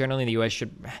education generally in the U.S.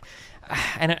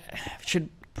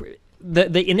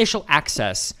 The initial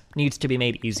access needs to be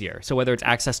made easier. So whether it's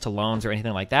access to loans or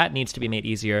anything like that needs to be made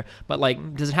easier. But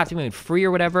like, does it have to be made free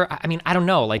or whatever? I mean, I don't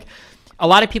know. Like, a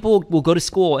lot of people will go to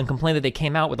school and complain that they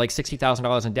came out with like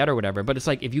 $60,000 in debt or whatever. But it's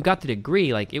like, if you got the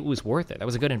degree, like, it was worth it. That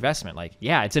was a good investment. Like,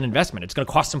 yeah, it's an investment. It's going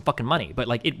to cost some fucking money, but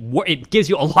like, it gives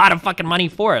you a lot of fucking money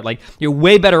for it. Like, you're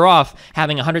way better off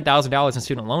having $100,000 in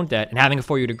student loan debt and having a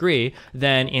 4-year degree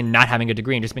than in not having a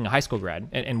degree and just being a high school grad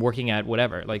and working at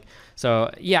whatever. Like,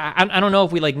 so yeah, I don't know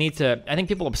if we like need to. I think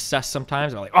people obsess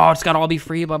sometimes about like, oh, it's got to all be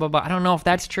free, blah blah blah. I don't know if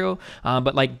that's true,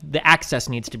 but like, the access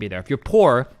needs to be there. If you're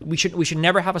poor, we should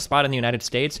never have a spot in the United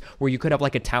States where you could have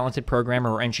like a talented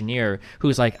programmer or engineer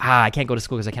who's like, I can't go to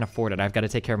school because I can't afford it. I've got to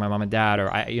take care of my mom and dad,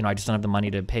 or I just don't have the money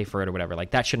to pay for it or whatever.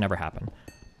 Like, that should never happen.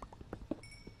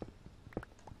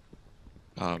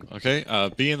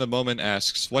 Okay. Be in the Moment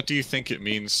asks, what do you think it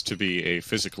means to be a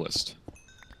physicalist?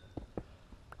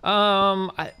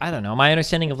 I don't know. My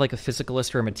understanding of like a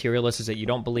physicalist or a materialist is that you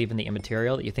don't believe in the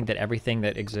immaterial, that you think that everything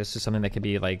that exists is something that can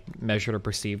be like measured or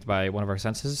perceived by one of our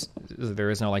senses. There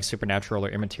is no like supernatural or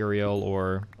immaterial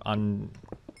or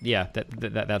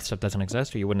that stuff doesn't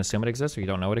exist, or you wouldn't assume it exists, or you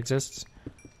don't know it exists.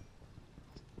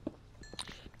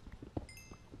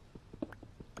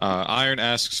 Iron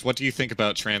asks, what do you think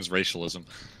about transracialism?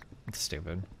 It's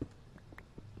stupid.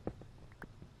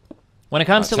 When it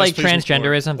comes to like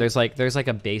transgenderism, there's like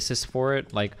a basis for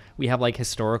it. Like, we have like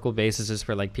historical bases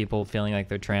for like people feeling like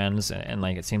they're trans, and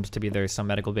like, it seems to be there's some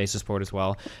medical basis for it as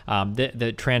well.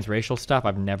 The transracial stuff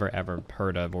I've never ever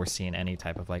heard of or seen any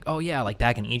type of like, oh yeah, like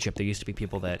back in Egypt there used to be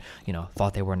people that, you know,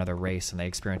 thought they were another race and they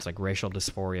experienced like racial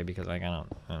dysphoria because like I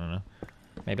don't know.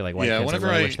 Maybe like white kids that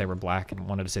really wish they were black and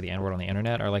wanted to say the N-word on the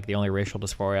internet are like the only racial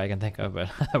dysphoria I can think of, but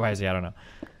otherwise, yeah, I don't know.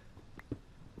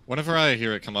 Whenever I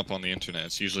hear it come up on the internet,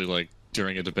 it's usually like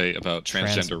during a debate about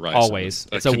transgender rights. Always.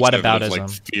 It's a whataboutism. Like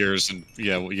fears and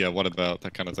yeah, what about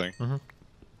that kind of thing.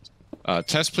 Mm-hmm.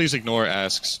 Tess Please Ignore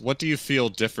asks, what do you feel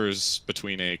differs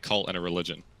between a cult and a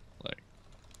religion? Like,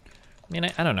 I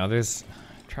mean, I don't know. There's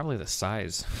probably the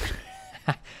size.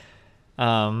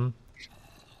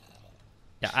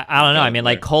 Yeah, I don't know. I mean,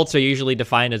 like, cults are usually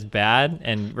defined as bad,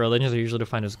 and religions are usually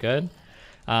defined as good.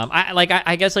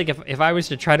 I guess like if I was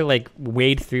to try to like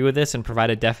wade through this and provide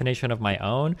a definition of my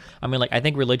own, I mean, like, I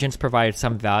think religions provide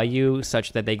some value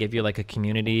such that they give you like a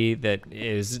community that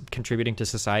is contributing to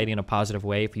society in a positive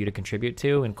way for you to contribute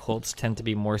to, and cults tend to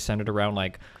be more centered around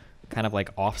like kind of like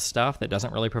off stuff that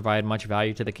doesn't really provide much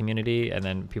value to the community, and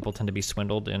then people tend to be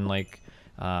swindled in like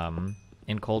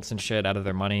in cults and shit out of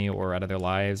their money or out of their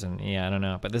lives, and yeah, I don't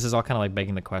know. But this is all kind of like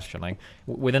begging the question, like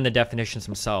within the definitions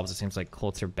themselves, it seems like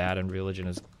cults are bad and religion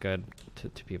is good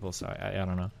to people, so I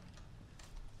don't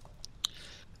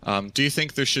know. Do you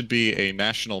think there should be a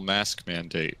national mask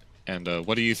mandate? And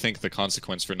what do you think the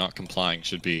consequence for not complying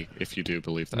should be if you do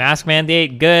believe that? Mask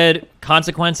mandate, good.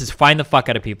 Consequences, fine the fuck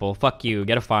out of people. Fuck you,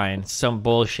 get a fine. Some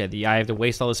bullshit. I have to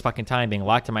waste all this fucking time being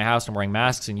locked in my house and wearing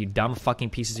masks, and you dumb fucking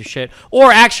pieces of shit.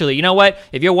 Or actually, you know what?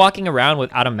 If you're walking around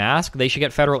without a mask, they should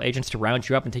get federal agents to round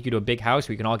you up and take you to a big house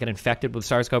where you can all get infected with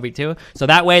SARS-CoV-2. So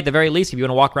that way, at the very least, if you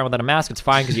want to walk around without a mask, it's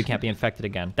fine because you can't be infected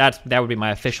again. That would be my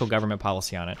official government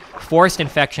policy on it. Forced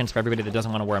infections for everybody that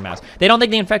doesn't want to wear a mask. They don't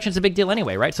think the infection's a big deal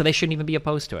anyway, right? So they shouldn't even be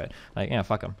opposed to it. Like, yeah,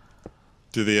 fuck them.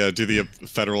 Do the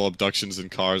federal abductions in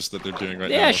cars that they're doing right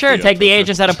now? Yeah, sure. Take the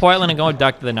agents out of Portland and go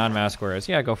abduct the non-mask wearers.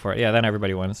 Yeah, go for it. Yeah, then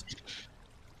everybody wins.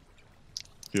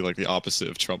 Be like the opposite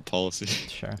of Trump policy.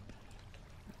 Sure.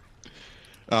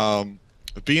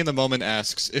 Be in the Moment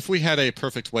asks, if we had a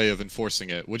perfect way of enforcing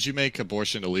it, would you make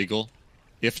abortion illegal?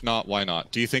 If not, why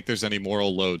not? Do you think there's any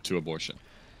moral load to abortion?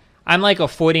 I'm like a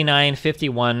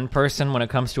 49-51 person when it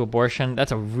comes to abortion.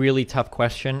 That's a really tough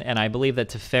question, and I believe that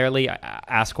to fairly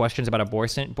ask questions about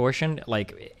abortion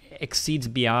like exceeds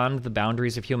beyond the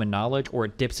boundaries of human knowledge, or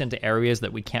it dips into areas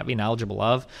that we can't be knowledgeable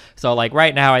of. So like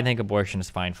right now, I think abortion is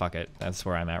fine. Fuck it. That's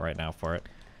where I'm at right now for it.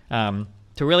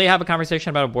 To really have a conversation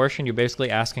about abortion, you're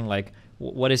basically asking like,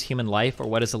 what is human life, or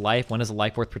what is a life? When is a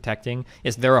life worth protecting?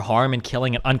 Is there a harm in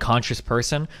killing an unconscious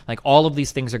person? Like all of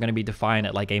these things are going to be defined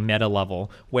at like a meta level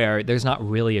where there's not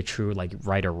really a true like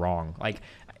right or wrong. Like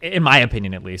in my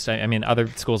opinion, at least. I mean, other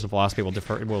schools of philosophy will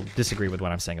disagree with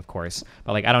what I'm saying, of course.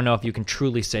 But like, I don't know if you can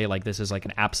truly say like this is like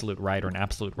an absolute right or an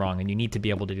absolute wrong, and you need to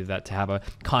be able to do that to have a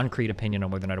concrete opinion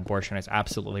on whether or not abortion is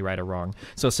absolutely right or wrong.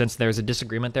 So since there's a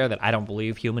disagreement there that I don't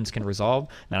believe humans can resolve,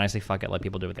 then I say fuck it, let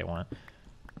people do what they want.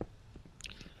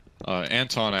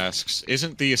 Anton asks,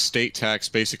 isn't the estate tax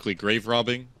basically grave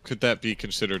robbing? Could that be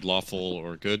considered lawful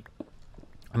or good?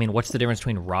 I mean, what's the difference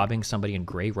between robbing somebody and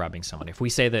grave robbing someone? If we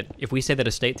say that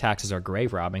estate taxes are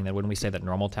grave robbing, then wouldn't we say that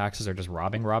normal taxes are just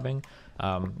robbing?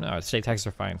 No, estate taxes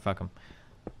are fine. Fuck them.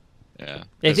 Yeah.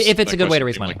 If it's a good way to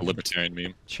raise money. Like a libertarian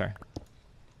meme. Sure.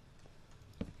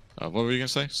 What were you gonna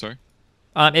say? Sorry.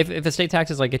 If estate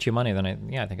taxes like get you money, then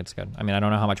I think it's good. I mean, I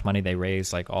don't know how much money they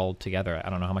raise like all together. I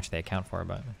don't know how much they account for,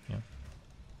 but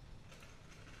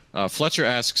yeah. Fletcher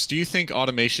asks, do you think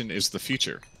automation is the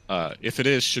future? If it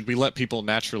is, should we let people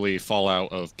naturally fall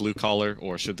out of blue collar,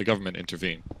 or should the government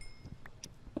intervene?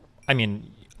 I mean,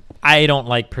 I don't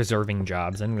like preserving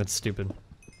jobs. I think that's stupid.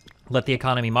 Let the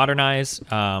economy modernize.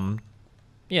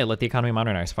 Yeah, let the economy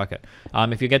modernize. Fuck it.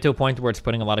 If you get to a point where it's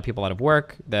putting a lot of people out of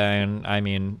work, then I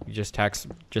mean, just tax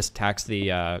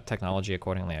the technology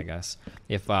accordingly, I guess.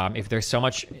 If there's so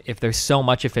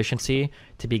much efficiency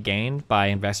to be gained by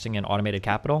investing in automated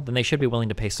capital, then they should be willing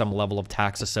to pay some level of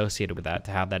tax associated with that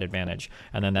to have that advantage,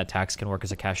 and then that tax can work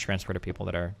as a cash transfer to people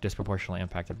that are disproportionately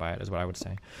impacted by it, is what I would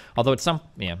say. Although it's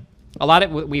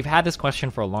we've had this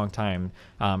question for a long time,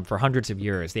 for hundreds of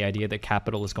years, the idea that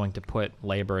capital is going to put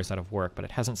laborers out of work, but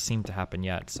it hasn't seemed to happen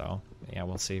yet. So yeah,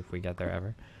 we'll see if we get there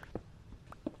ever.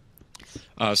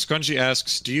 Scrungy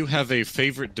asks, do you have a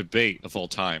favorite debate of all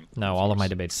time? No, all of my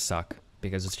debates suck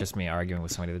because it's just me arguing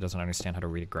with somebody that doesn't understand how to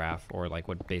read a graph or like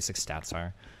what basic stats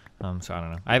are. So I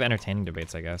don't know. I have entertaining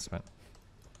debates, I guess, but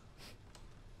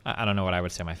I don't know what I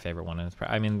would say my favorite one is.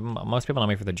 I mean, most people know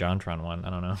me for the JonTron one. I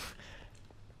don't know.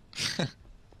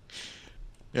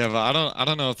 Yeah, but I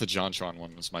don't know if the JonTron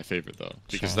one was my favorite though,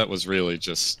 because that was really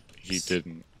just he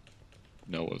didn't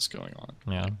know what was going on.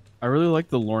 Yeah, I really like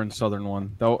the Lawrence Southern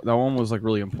one. That one was like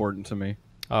really important to me.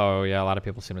 Oh yeah, a lot of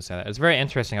people seem to say that. It's very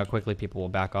interesting how quickly people will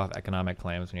back off economic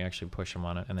claims when you actually push them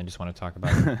on it, and then just want to talk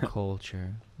about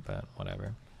culture. But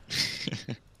whatever.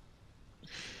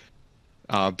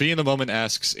 Be in the Moment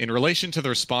asks, in relation to the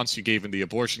response you gave in the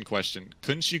abortion question,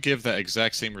 couldn't you give that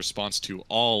exact same response to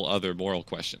all other moral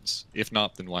questions? If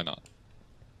not, then why not?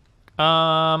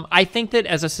 I think that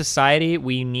as a society,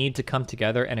 we need to come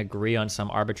together and agree on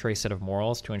some arbitrary set of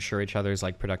morals to ensure each other's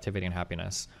like productivity and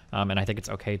happiness. And I think it's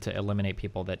okay to eliminate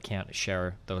people that can't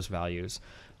share those values.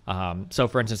 So,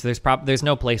 for instance, there's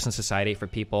no place in society for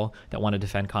people that want to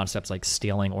defend concepts like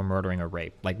stealing or murdering or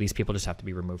rape. Like, these people just have to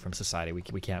be removed from society. We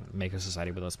can't make a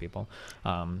society with those people.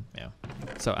 Yeah.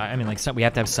 So, I mean, like, we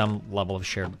have to have some level of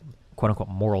shared, quote-unquote,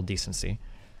 moral decency.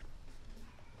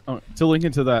 To link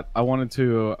into that, I wanted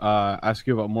to ask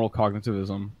you about moral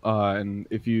cognitivism, and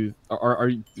if you are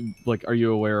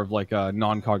you aware of like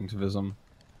non-cognitivism,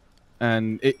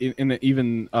 and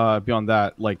even beyond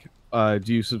that, like.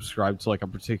 Do you subscribe to like a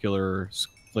particular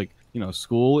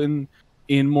school in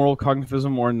moral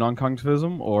cognitivism or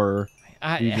non-cognitivism, or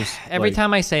you just, every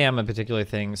time I say I'm a particular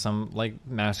thing, some like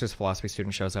master's philosophy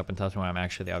student shows up and tells me I'm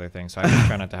actually the other thing. So I just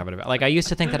try not to have it. Like I used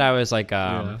to think that I was like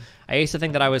I used to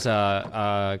think that I was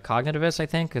a cognitivist. I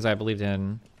think because I believed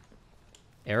in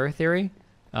error theory.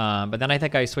 But then I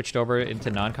think I switched over into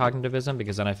non-cognitivism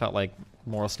because then I felt like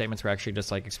moral statements were actually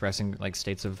just like expressing like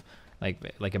states of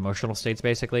like emotional states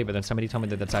basically. But then somebody told me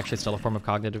that that's actually still a form of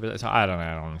cognitive. So I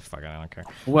don't care.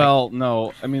 Well,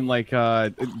 no, I mean like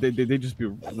they just be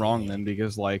wrong then,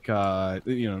 because like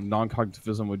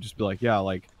non-cognitivism would just be like, yeah,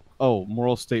 like, oh,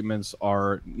 moral statements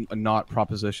are not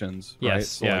propositions, right? Yes,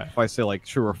 so yeah. Like, if I say like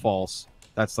true or false,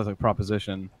 that's like a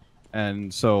proposition,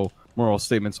 and so moral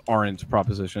statements aren't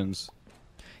propositions.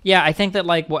 Yeah, I think that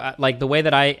like the way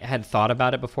that I had thought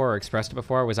about it before or expressed it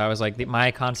before was I was like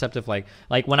my concept of like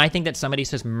when I think that somebody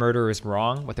says murder is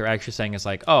wrong, what they're actually saying is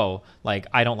like, oh, like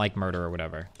I don't like murder or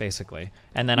whatever, basically.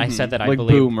 And then I said that I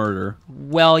believe boo murder.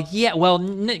 Well, yeah, well,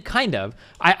 kind of.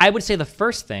 I would say the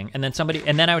first thing, and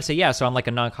then I would say yeah, so I'm like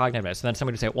a non-cognitivist. And then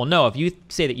somebody would say, well, no, if you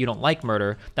say that you don't like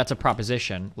murder, that's a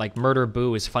proposition. Like murder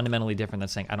boo is fundamentally different than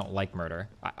saying I don't like murder.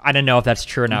 I don't know if that's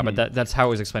true or not, but that's how it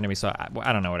was explained to me. So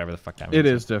I don't know whatever the fuck that means.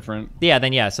 It is different. Yeah,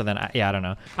 then yeah, so then yeah, I don't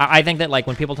know. I think that like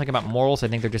when people talk about morals, I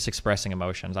think they're just expressing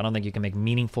emotions. I don't think you can make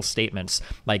meaningful statements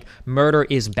like murder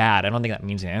is bad. I don't think that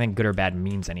means anything. I think good or bad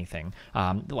means anything.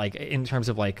 Like in terms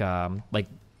of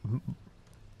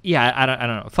yeah, I don't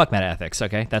know. Fuck metaethics,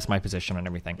 okay? That's my position on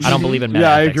everything. I don't believe in metaethics.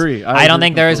 Yeah, I agree. I don't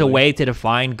think there is a way to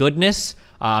define goodness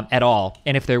at all.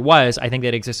 And if there was, I think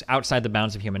that exists outside the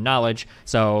bounds of human knowledge.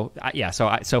 So yeah,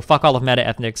 so fuck all of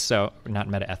metaethics. So not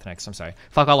metaethics. I'm sorry.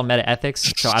 Fuck all of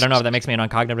metaethics. So I don't know if that makes me a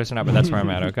non-cognitivist or not, but that's where I'm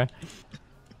at. Okay.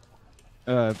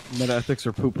 Metaethics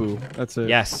or poo poo. That's it.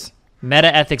 Yes.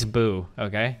 Metaethics boo.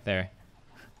 Okay. There.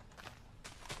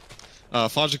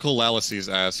 Fogical Lalaces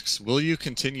asks, will you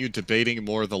continue debating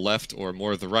more the left or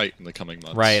more the right in the coming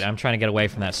months? Right, I'm trying to get away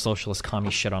from that socialist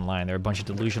commie shit online. They're a bunch of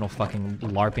delusional fucking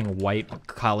LARPing white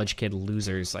college kid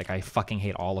losers. Like, I fucking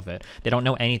hate all of it. They don't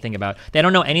know anything about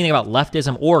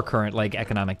leftism or current, like,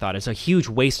 economic thought. It's a huge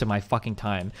waste of my fucking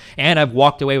time. And I've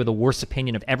walked away with a worse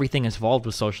opinion of everything involved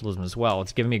with socialism as well.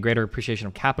 It's given me a greater appreciation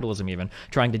of capitalism even,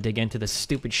 trying to dig into the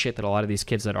stupid shit that a lot of these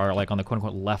kids that are, like, on the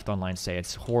quote-unquote left online say.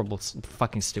 It's horrible,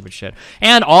 fucking stupid shit.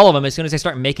 And all of them, as soon as they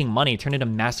start making money, turn into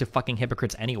massive fucking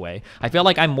hypocrites anyway. I feel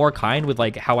like I'm more kind with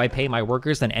like how I pay my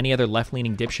workers than any other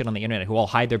left-leaning dipshit on the internet who all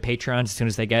hide their Patreons as soon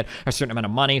as they get a certain amount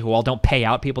of money, who all don't pay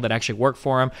out people that actually work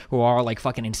for them, who are like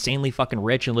fucking insanely fucking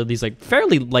rich and live these like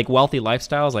fairly like wealthy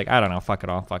lifestyles. Like, I don't know, fuck it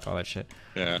all, fuck all that shit.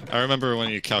 Yeah, I remember when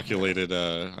you calculated,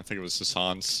 I think it was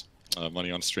Hassan's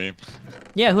money on stream.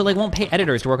 Yeah, who like won't pay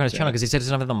editors to work on his channel because he said he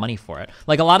doesn't have the money for it.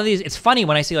 Like a lot of these, it's funny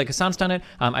when I see like Hassan's done it.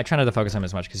 I try not to focus on him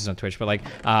as much because he's on Twitch, but like,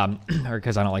 or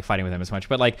because I don't like fighting with him as much.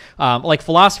 But like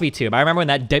Philosophy Tube. I remember when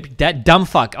that dumb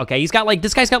fuck. Okay, he's got like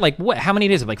this guy's got like what? How many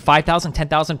days? Like 5,000,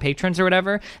 10,000 patrons or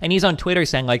whatever. And he's on Twitter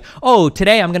saying like, oh,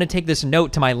 today I'm gonna take this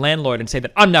note to my landlord and say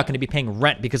that I'm not gonna be paying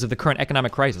rent because of the current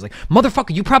economic crisis. Like,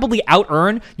 motherfucker, you probably out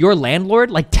earn your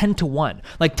landlord like 10 to 1.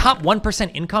 Like top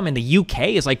 1% income in the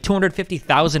UK is like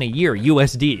 250,000 a year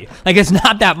USD. Like, it's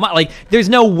not that much. Like, there's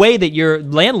no way that your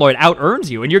landlord out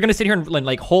earns you and you're gonna sit here and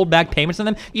like hold back payments on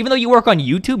them. Even though you work on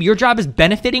YouTube, your job is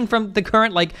benefiting from the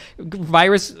current like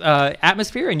virus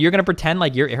atmosphere, and you're gonna pretend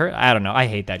like you're hurt. I don't know. I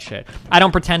hate that shit. I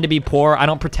don't pretend to be poor. I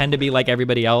don't pretend to be like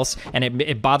everybody else, and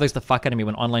it bothers the fuck out of me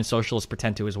when online socialists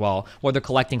pretend to as well, or they're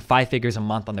collecting 5 figures a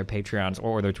month on their Patreons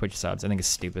or their Twitch subs. I think it's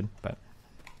stupid, but.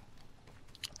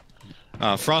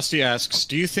 Frosty asks,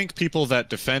 do you think people that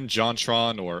defend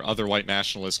JonTron or other white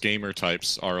nationalist gamer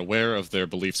types are aware of their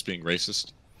beliefs being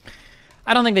racist?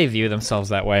 I don't think they view themselves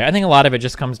that way. I think a lot of it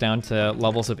just comes down to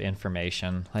levels of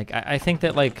information. Like, I think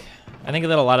that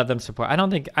a lot of them support,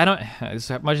 as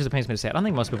much as it pains me to say, I don't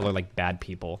think most people are like bad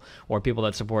people or people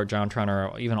that support JonTron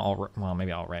or even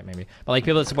maybe alt-right maybe. But like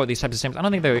people that support these types of systems, I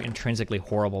don't think they're intrinsically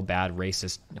horrible, bad,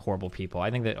 racist, horrible people. I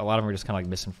think that a lot of them are just kind of like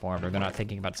misinformed, or they're not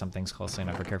thinking about some things closely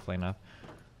enough or carefully enough.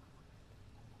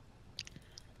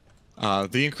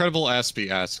 The Incredible Aspie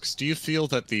asks, do you feel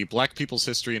that the black people's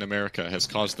history in America has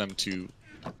caused them to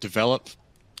develop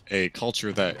a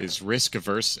culture that is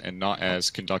risk-averse and not as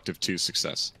conductive to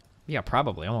success? Yeah,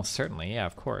 probably. Almost certainly. Yeah,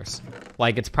 of course.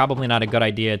 Like, it's probably not a good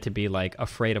idea to be, like,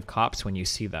 afraid of cops when you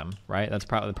see them, right? That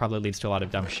probably leads to a lot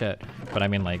of dumb shit. But, I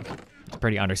mean, like, it's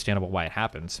pretty understandable why it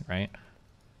happens, right?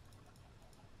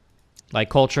 Like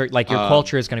culture, like your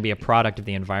culture is going to be a product of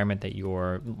the environment that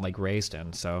you're like raised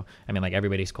in. So, I mean, like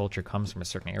everybody's culture comes from a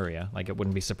certain area. Like it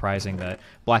wouldn't be surprising that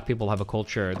black people have a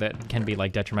culture that can be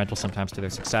like detrimental sometimes to their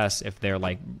success if they're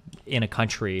like in a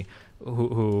country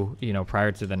who you know,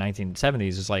 prior to the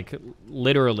 1970s is like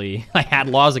literally like had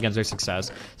laws against their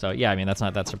success. So yeah, I mean, that's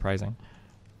not that surprising.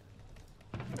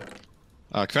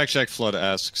 Crack Shack Flood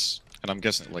asks, and I'm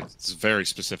guessing, like, it's very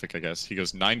specific, I guess. He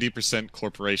goes, 90%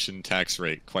 corporation tax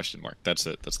rate, question mark. That's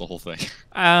it. That's the whole thing.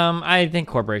 I think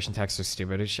corporation taxes are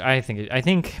stupid. I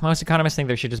think most economists think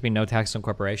there should just be no tax on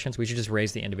corporations. We should just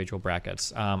raise the individual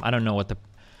brackets. I don't know what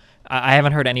I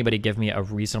haven't heard anybody give me a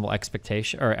reasonable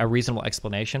expectation or a reasonable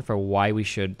explanation for why we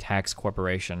should tax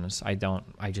corporations. I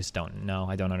just don't know.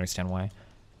 I don't understand why.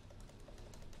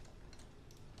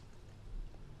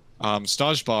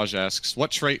 Stajbaj asks,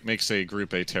 what trait makes a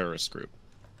group a terrorist group?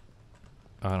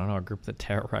 I don't know, a group that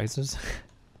terrorizes.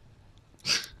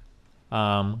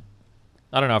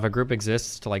 I don't know if a group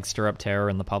exists to like stir up terror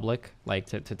in the public, like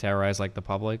to terrorize like the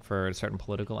public for certain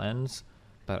political ends.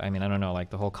 But I mean, I don't know, like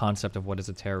the whole concept of what is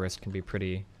a terrorist can be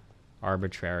pretty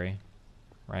arbitrary,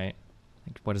 right?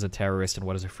 Like, what is a terrorist and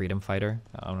what is a freedom fighter?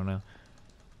 I don't know.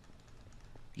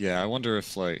 Yeah, I wonder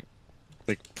if like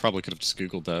they probably could have just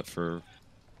Googled that for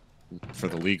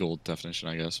the legal definition,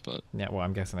 I guess. But yeah, well,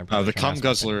 I'm guessing they're probably the trying to cum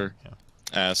ask guzzler yeah.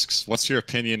 asks, "What's your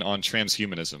opinion on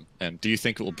transhumanism? And do you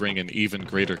think it will bring an even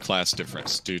greater class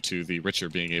difference due to the richer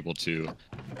being able to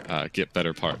get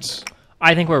better parts?"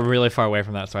 I think we're really far away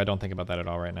from that, so I don't think about that at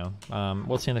all right now.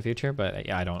 We'll see in the future, but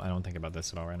yeah, I don't think about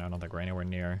this at all right now. I don't think we're anywhere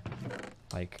near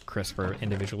like CRISPR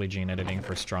individually gene editing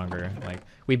for stronger. Like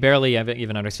we barely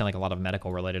even understand like a lot of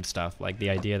medical related stuff. Like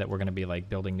the idea that we're gonna be like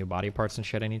building new body parts and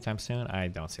shit anytime soon, I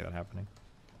don't see that happening.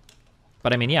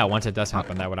 But I mean, yeah, once it does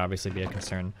happen, that would obviously be a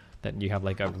concern that you have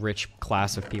like a rich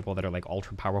class of people that are like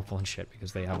ultra powerful and shit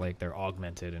because they have like they're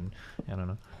augmented and I don't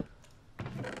know.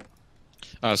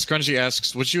 Scrungy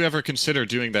asks, would you ever consider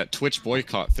doing that Twitch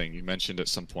boycott thing you mentioned at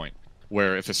some point,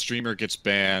 where if a streamer gets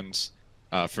banned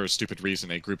for a stupid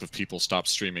reason, a group of people stop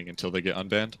streaming until they get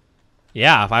unbanned?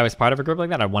 Yeah, if I was part of a group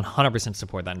like that, I'd 100%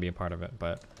 support that and be a part of it,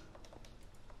 but...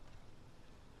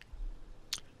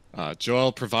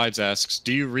 Joel Provides asks,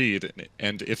 do you read,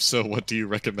 and if so, what do you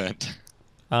recommend?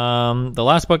 The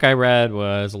last book I read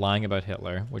was Lying About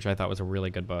Hitler, which I thought was a really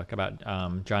good book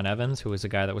about John Evans, who was a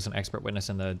guy that was an expert witness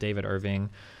in the David Irving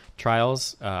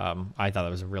trials. I thought that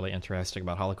was really interesting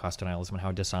about Holocaust denialism and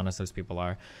how dishonest those people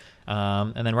are.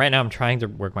 And then right now I'm trying to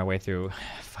work my way through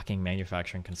fucking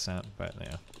manufacturing consent, but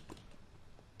yeah.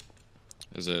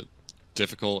 Is it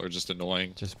difficult or just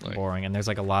annoying? Just like, boring. And there's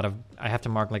like a lot of, I have to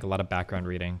mark like a lot of background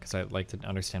reading because I like to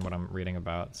understand what I'm reading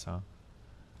about, so.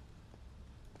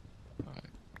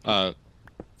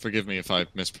 Forgive me if I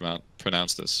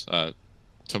mispronounced this.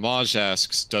 Tamaj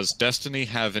asks, does Destiny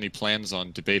have any plans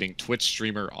on debating Twitch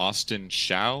streamer Austin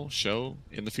Show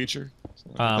in the future?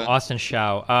 Like Austin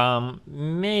Shao,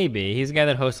 maybe. He's a guy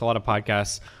that hosts a lot of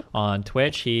podcasts on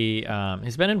Twitch. He's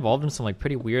been involved in some like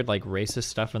pretty weird like racist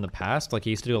stuff in the past. Like he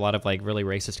used to do a lot of like really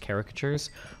racist caricatures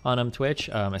on Twitch,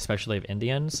 especially of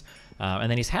Indians. And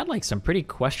then he's had like some pretty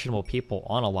questionable people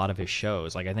on a lot of his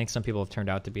shows. Like I think some people have turned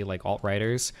out to be like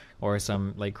alt-writers or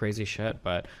some like crazy shit.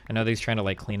 But I know that he's trying to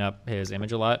like clean up his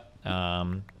image a lot.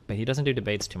 But he doesn't do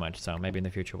debates too much, so maybe in the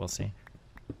future we'll see.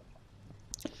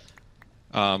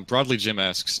 Broadly Jim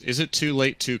asks, is it too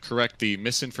late to correct the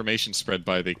misinformation spread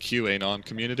by the QAnon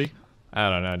community? I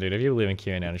don't know, dude. If you believe in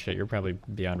QAnon and shit, you're probably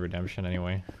beyond redemption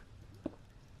anyway.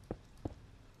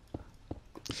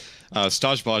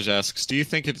 Stajbaj asks, do you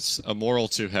think it's immoral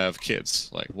to have kids?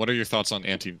 Like, what are your thoughts on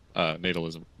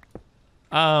anti-natalism?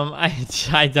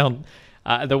 I don't...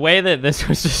 the way that this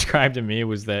was described to me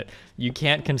was that you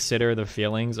can't consider the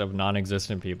feelings of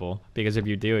non-existent people because if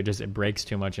you do, it breaks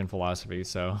too much in philosophy.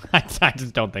 So I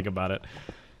just don't think about it.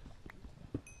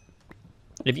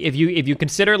 If you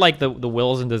consider like the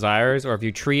wills and desires, or if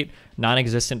you treat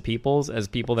non-existent peoples as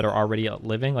people that are already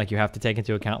living, like you have to take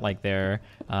into account like their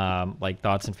like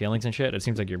thoughts and feelings and shit, it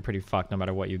seems like you're pretty fucked no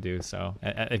matter what you do. So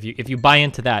if you buy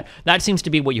into that, that seems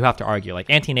to be what you have to argue. Like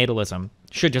anti-natalism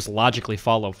should just logically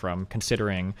follow from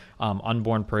considering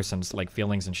unborn persons like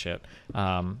feelings and shit.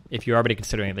 If you're already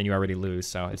considering it, then you already lose.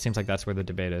 So it seems like that's where the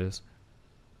debate is.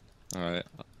 All right,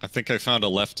 I think I found a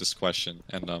leftist question,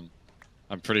 and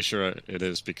I'm pretty sure it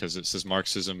is because it says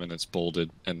Marxism and it's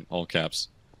bolded in all caps.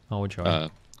 Oh, joy.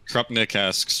 Krupnik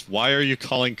asks, why are you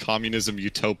calling communism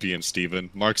utopian, Stephen?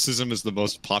 Marxism is the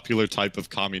most popular type of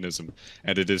communism,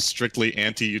 and it is strictly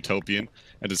anti-utopian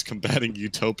and is combating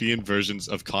utopian versions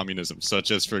of communism,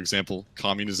 such as, for example,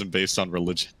 communism based on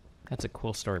religion. That's a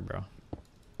cool story, bro.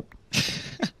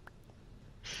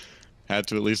 Had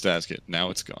to at least ask it. Now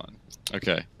it's gone.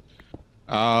 Okay.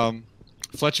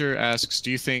 Fletcher asks, do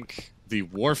you think the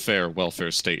warfare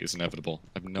welfare state is inevitable?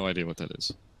 I have no idea what that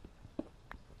is.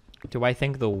 Do I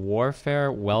think the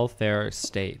warfare welfare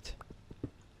state?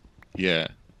 Yeah.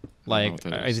 Like,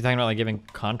 is he talking about like giving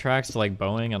contracts to like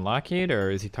Boeing and Lockheed, or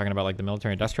is he talking about like the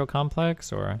military industrial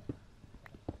complex, or?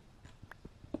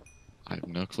 I have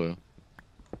no clue.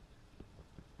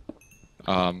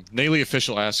 Naley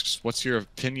Official asks, what's your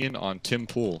opinion on Tim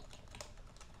Pool?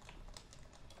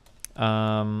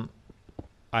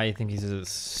 I think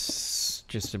he's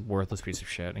just a worthless piece of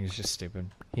shit. He's just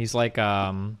stupid. He's like,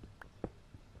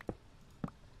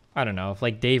 I don't know, if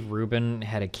like Dave Rubin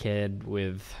had a kid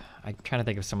with, I'm trying to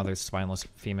think of some other spineless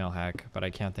female hack, but I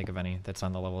can't think of any that's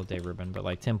on the level of Dave Rubin. But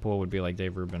like Tim Pool would be like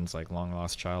Dave Rubin's like long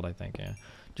lost child, I think. Yeah,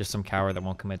 just some coward that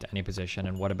won't commit to any position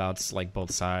and whatabouts like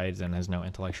both sides and has no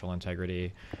intellectual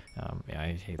integrity. Yeah,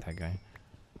 I hate that guy.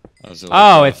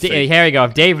 Oh, here we go.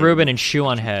 If Dave Rubin and Shoe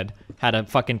on Head had a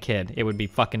fucking kid, it would be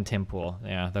fucking Tim Pool.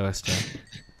 Yeah, those two.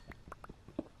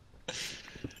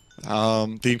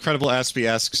 The Incredible Aspie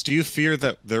asks, do you fear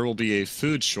that there will be a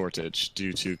food shortage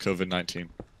due to COVID-19?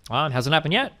 Well, it hasn't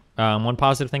happened yet. One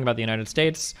positive thing about the United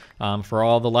States, for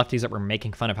all the lefties that were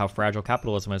making fun of how fragile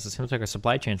capitalism is, it seems like our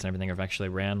supply chains and everything have actually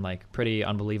ran like pretty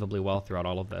unbelievably well throughout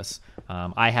all of this.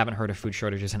 I haven't heard of food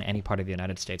shortages in any part of the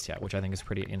United States yet, which I think is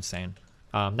pretty insane.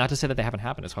 Not to say that they haven't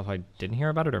happened, it's also I didn't hear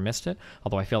about it or missed it,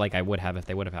 although I feel like I would have if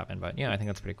they would have happened, but yeah, I think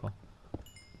that's pretty cool.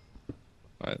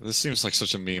 This seems like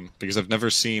such a meme, because I've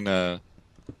never seen,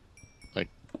 like,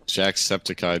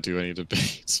 Jacksepticeye do any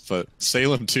debates, but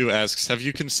Salem2 asks, have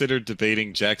you considered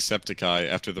debating Jacksepticeye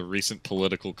after the recent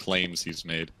political claims he's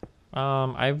made?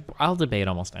 I'll debate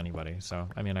almost anybody, so,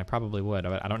 I mean, I probably would,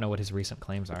 but I don't know what his recent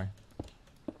claims are.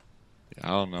 Yeah, I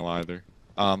don't know either.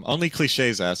 Only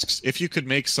Cliches asks, if you could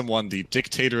make someone the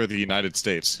dictator of the United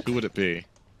States, who would it be?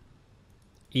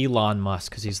 Elon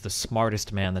Musk, because he's the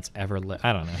smartest man that's ever lived.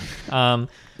 I don't know.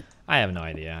 I have no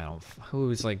idea. Who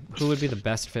would be the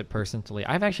best fit person to lead?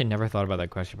 I've actually never thought about that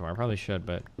question before. I probably should,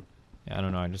 but yeah, I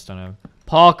don't know. I just don't know.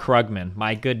 Paul Krugman,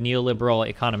 my good neoliberal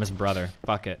economist brother.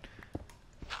 Fuck it.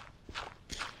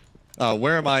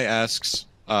 Where Am I asks,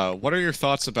 what are your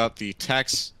thoughts about the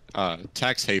tax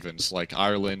havens like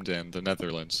Ireland and the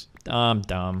Netherlands?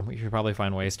 Dumb. We should probably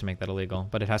find ways to make that illegal,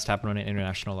 but it has to happen on an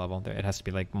international level. It has to be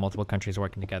like multiple countries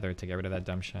working together to get rid of that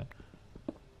dumb shit.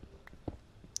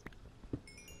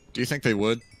 Do you think they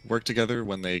would work together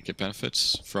when they get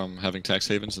benefits from having tax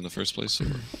havens in the first place?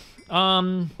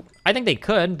 I think they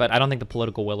could, but I don't think the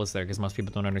political will is there because most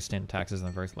people don't understand taxes in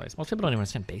the first place. Most people don't even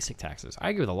understand basic taxes. I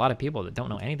agree with a lot of people that don't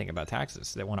know anything about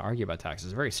taxes, that want to argue about taxes.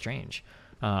 It's very strange.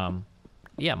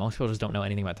 Yeah, most people just don't know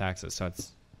anything about taxes, so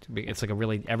it's like a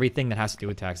really, everything that has to do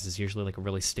with taxes is usually like a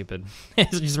really stupid,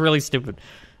 it's just really stupid.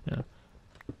 Yeah.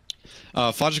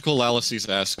 Fogical Lalices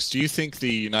asks, do you think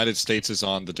the United States is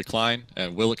on the decline,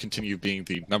 and will it continue being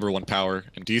the #1 power,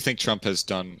 and do you think Trump has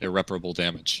done irreparable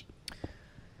damage?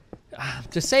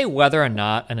 To say whether or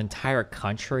not an entire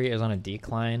country is on a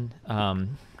decline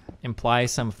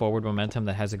implies some forward momentum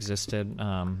that has existed,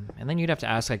 and then you'd have to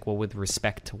ask, like, well, with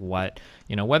respect to what?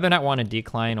 You know, whether or not we're on a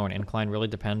decline or an incline really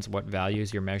depends what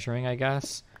values you're measuring, I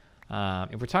guess.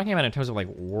 If we're talking about in terms of like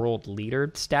world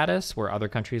leader status, where other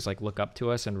countries like look up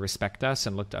to us and respect us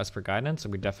and look to us for guidance,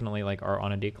 and we definitely like are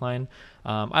on a decline.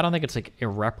 I don't think it's like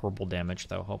irreparable damage,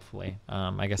 though. Hopefully,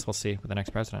 I guess we'll see with the next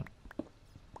president.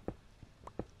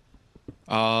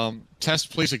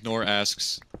 Test Please Ignore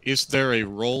asks, is there a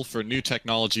role for new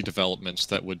technology developments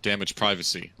that would damage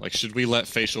privacy? Like, should we let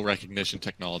facial recognition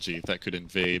technology that could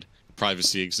invade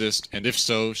privacy exist? And if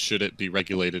so, should it be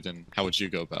regulated, and how would you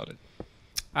go about it?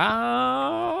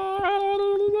 I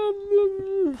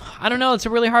don't know. It's a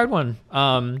really hard one.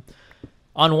 On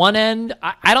one end,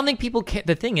 I don't think people care.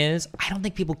 The thing is, I don't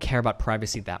think people care about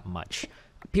privacy that much.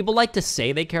 People like to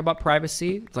say they care about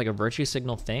privacy. It's like a virtue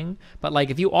signal thing. But like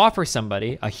if you offer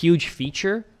somebody a huge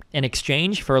feature in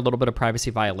exchange for a little bit of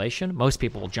privacy violation, most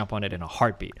people will jump on it in a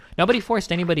heartbeat. Nobody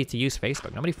forced anybody to use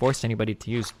Facebook. Nobody forced anybody to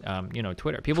use,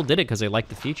 Twitter. People did it because they liked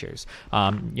the features.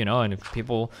 And if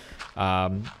people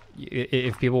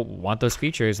want those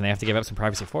features and they have to give up some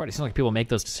privacy for it, it seems like people make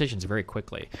those decisions very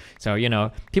quickly. So,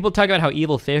 people talk about how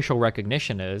evil facial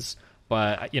recognition is,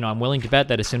 but, I'm willing to bet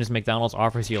that as soon as McDonald's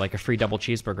offers you like a free double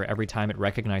cheeseburger every time it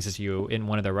recognizes you in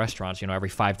one of their restaurants, every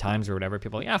 5 times or whatever,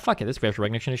 people are like, yeah, fuck it, this facial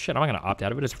recognition is shit. I'm not going to opt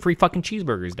out of it. It's free fucking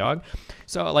cheeseburgers, dog.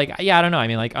 So, I don't know. I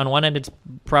mean, on one end, it's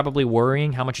probably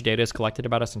worrying how much data is collected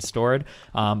about us and stored.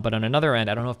 But on another end,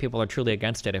 I don't know if people are truly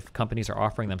against it if companies are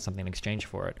offering them something in exchange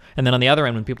for it. And then on the other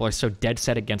end, when people are so dead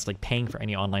set against like paying for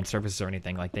any online services or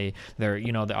anything, like the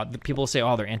people say,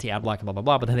 oh, they're anti-ad block and blah, blah,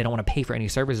 blah, but then they don't want to pay for any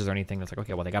services or anything. That's like,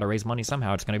 okay, well, they got to raise money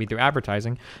somehow. It's going to be through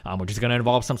advertising, which is going to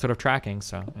involve some sort of tracking.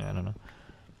 So, yeah, I don't know.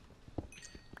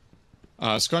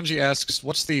 Scrungy asks,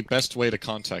 what's the best way to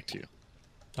contact you?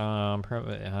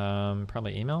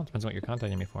 Probably email. Depends on what you're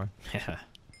contacting me for.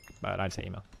 But I'd say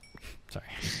email. Sorry.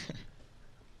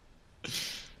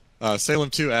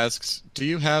 Salem2 asks, do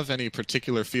you have any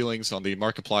particular feelings on the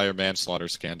Markiplier manslaughter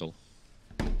scandal?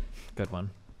 Good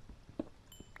one.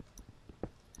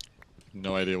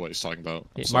 No idea what he's talking about.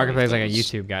 Markiplier's like a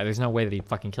YouTube guy. There's no way that he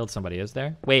fucking killed somebody, is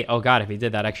there? Wait, oh god, if he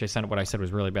did that, actually what I said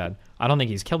was really bad. I don't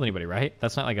think he's killed anybody, right?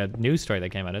 That's not like a news story that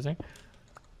came out, is it?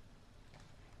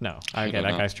 No. Okay,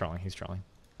 that guy's trolling. He's trolling.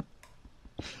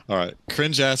 Alright.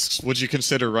 Cringe asks, would you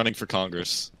consider running for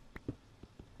Congress?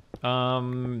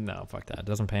 No, fuck that. It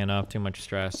doesn't pay enough, too much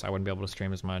stress. I wouldn't be able to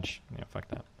stream as much. Yeah, fuck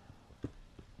that.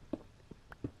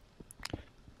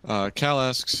 Cal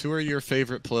asks, who are your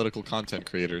favorite political content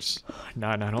creators? No,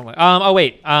 I don't like. Oh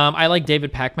wait. I like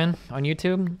David Pakman on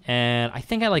YouTube, and I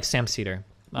think I like Sam Cedar.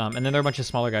 And then there are a bunch of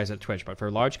smaller guys at Twitch, but for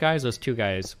large guys, those two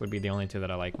guys would be the only two that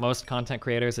I like. Most content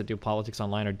creators that do politics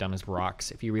online are dumb as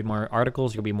rocks. If you read more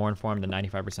articles, you'll be more informed than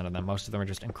 95% of them. Most of them are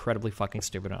just incredibly fucking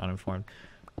stupid and uninformed.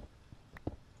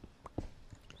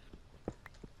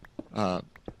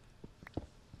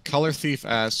 Color Thief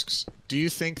asks, do you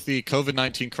think the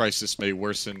COVID-19 crisis may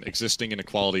worsen existing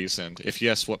inequalities, and if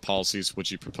yes, what policies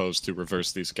would you propose to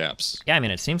reverse these gaps? Yeah, I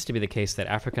mean, it seems to be the case that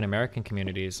African American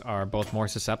communities are both more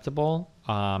susceptible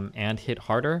and hit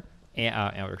harder.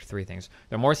 Or three things.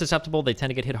 They're more susceptible, they tend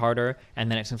to get hit harder, and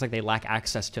then it seems like they lack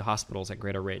access to hospitals at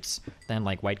greater rates than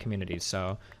like white communities.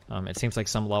 So it seems like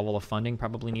some level of funding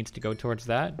probably needs to go towards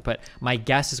that. But my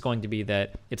guess is going to be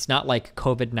that it's not like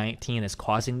COVID-19 is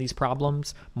causing these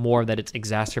problems, more that it's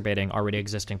exacerbating already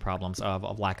existing problems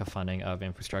of lack of funding of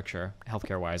infrastructure,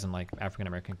 healthcare-wise, in like African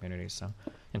American communities. So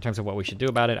in terms of what we should do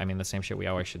about it, I mean, the same shit we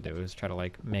always should do is try to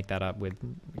like make that up with,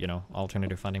 you know,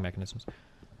 alternative funding mechanisms.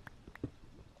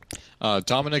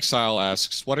 Dominic Sile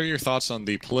asks, what are your thoughts on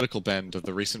the political bend of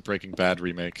the recent Breaking Bad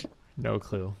remake? No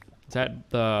clue. Is that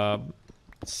the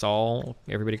Saul?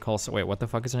 Everybody calls. Wait, what the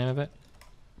fuck is the name of it?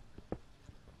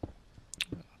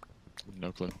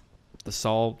 No clue. The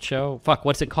Saul show? Fuck,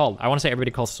 what's it called? I want to say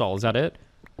Everybody Calls Saul. Is that it?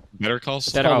 Better Call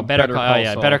Saul? Better Call. Oh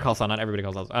yeah, Saul. Better Call Saul. Not Everybody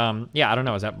Calls Saul. Yeah, I don't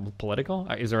know. Is that political?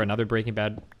 Is there another Breaking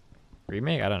Bad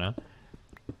remake? I don't know.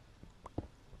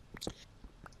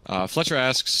 Fletcher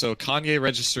asks, so Kanye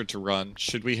registered to run.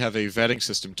 Should we have a vetting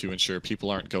system to ensure people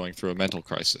aren't going through a mental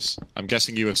crisis? I'm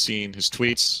guessing you have seen his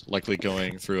tweets, likely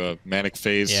going through a manic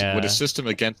phase. Yeah. Would a system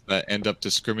against that end up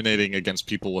discriminating against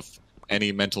people with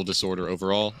any mental disorder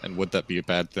overall, and would that be a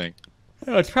bad thing?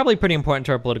 It's probably pretty important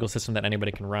to our political system that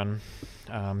anybody can run.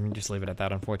 Just leave it at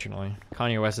that, unfortunately.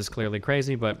 Kanye West is clearly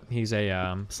crazy, but he's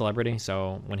a celebrity,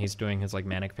 so when he's doing his like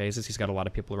manic phases, he's got a lot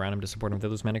of people around him to support him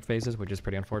through those manic phases, which is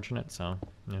pretty unfortunate. So,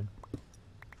 yeah.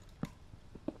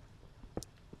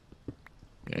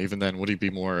 Yeah, even then, would he be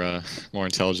more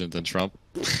intelligent than Trump?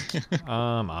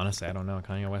 Honestly, I don't know.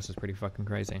 Kanye West is pretty fucking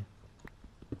crazy.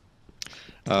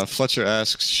 Fletcher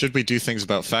asks, should we do things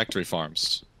about factory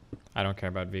farms? I don't care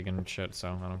about vegan shit,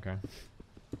 so I don't care.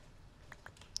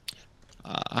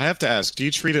 I have to ask, do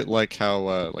you treat it like how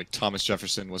like Thomas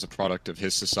Jefferson was a product of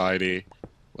his society,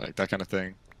 like that kind of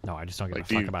thing? No, I just don't give Like,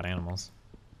 a fuck about animals.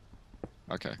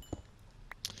 Okay.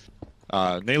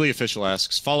 Naley Official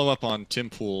asks, follow up on Tim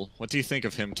Pool. What do you think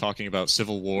of him talking about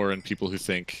civil war and people who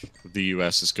think the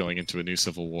U.S. is going into a new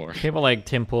civil war? People like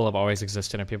Tim Pool have always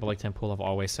existed, and people like Tim Pool have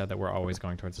always said that we're always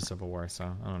going towards a civil war, so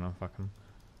I don't know, fuck him.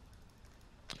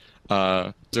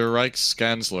 Der Reich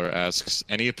Skanzler asks,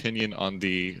 any opinion on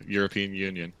the European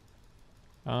Union?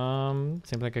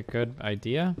 Seems like a good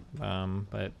idea,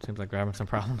 but it seems like we're having some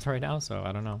problems right now, so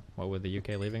I don't know. What with the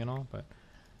UK leaving and all, but...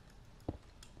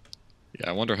 Yeah,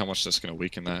 I wonder how much that's going to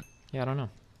weaken that. Yeah, I don't know.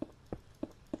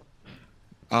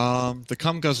 The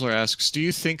Cum Guzzler asks, do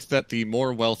you think that the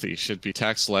more wealthy should be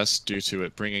taxed less due to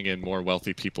it bringing in more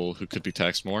wealthy people who could be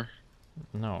taxed more?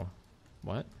 No.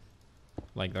 What?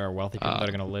 Like, there are wealthy people that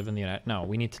are going to live in the United... No,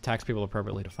 we need to tax people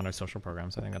appropriately to fund our social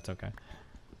programs. I think that's okay.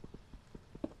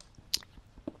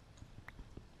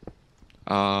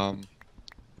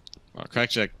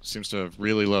 Crackjack seems to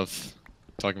really love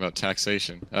talking about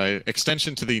taxation.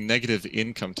 Extension to the negative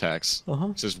income tax.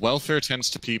 It says, welfare tends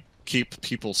to keep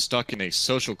people stuck in a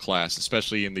social class,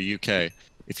 especially in the UK.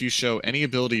 If you show any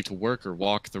ability to work or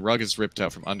walk, the rug is ripped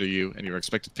out from under you, and you're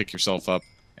expected to pick yourself up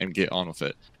and get on with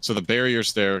it. So the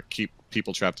barriers there keep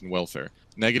people trapped in welfare.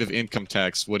 Negative income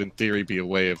tax would, in theory, be a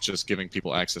way of just giving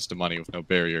people access to money with no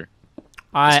barrier.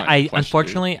 I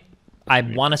unfortunately, I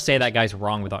want to say that guy's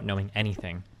wrong without knowing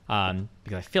anything, because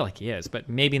I feel like he is, but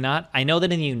maybe not. I know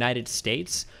that in the United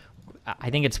States, I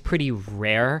think it's pretty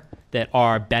rare that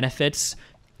our benefits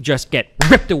just get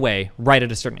ripped away right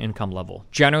at a certain income level.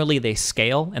 Generally, they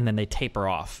scale and then they taper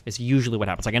off is usually what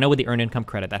happens. Like I know with the earned income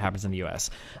credit that happens in the US.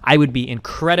 I would be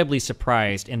incredibly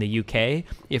surprised in the UK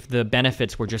if the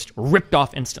benefits were just ripped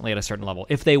off instantly at a certain level.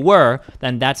 If they were,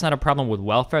 then that's not a problem with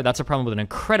welfare. That's a problem with an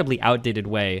incredibly outdated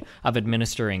way of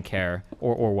administering care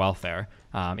or welfare.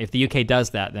 If the UK does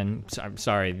that, then I'm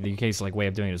sorry, the UK's like way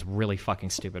of doing it is really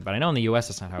fucking stupid. But I know in the US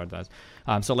that's not how it does.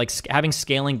 So like having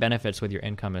scaling benefits with your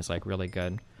income is like really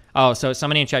good. Oh, so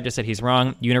somebody in chat just said he's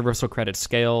wrong. Universal credit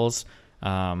scales. But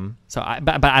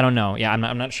I don't know. Yeah,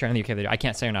 I'm not sure in the UK they do. I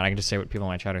can't say or not. I can just say what people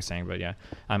in my chat are saying. But yeah,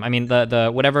 I mean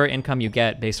the whatever income you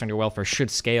get based on your welfare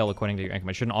should scale according to your income.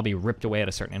 It shouldn't all be ripped away at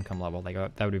a certain income level. Like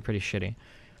that would be pretty shitty.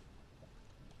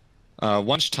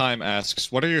 Lunch Time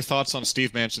asks, what are your thoughts on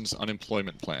Steve Manchin's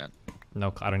unemployment plan?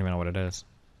 No, I don't even know what it is.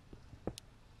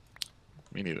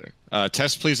 Me neither.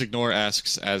 Test Please Ignore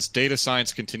asks, as data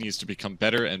science continues to become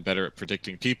better and better at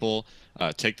predicting people,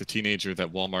 take the teenager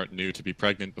that Walmart knew to be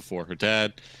pregnant before her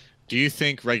dad, do you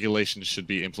think regulations should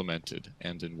be implemented,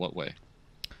 and in what way?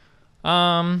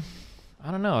 I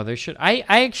don't know. There should. I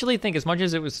actually think, as much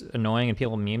as it was annoying and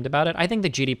people memed about it, I think the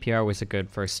GDPR was a good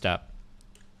first step.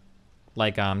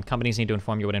 Like, companies need to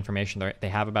inform you what information they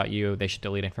have about you. They should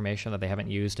delete information that they haven't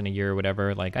used in a year or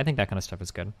whatever. Like, I think that kind of stuff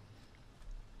is good.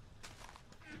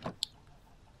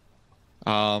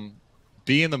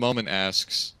 Be in the Moment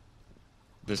asks,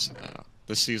 this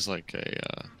seems like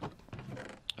a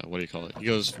what do you call it? He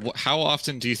goes, how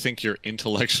often do you think you're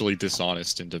intellectually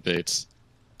dishonest in debates?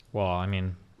 Well, I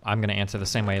mean, I'm going to answer the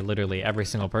same way literally every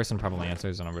single person probably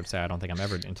answers, and I would say I don't think I'm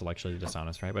ever intellectually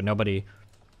dishonest, right? But nobody,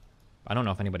 I don't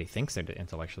know if anybody thinks they're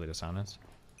intellectually dishonest.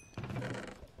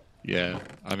 Yeah,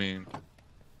 I mean,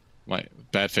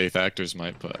 bad faith actors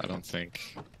might, but I don't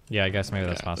think... Yeah, I guess maybe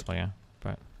that's possible, yeah.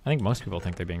 But I think most people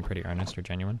think they're being pretty earnest or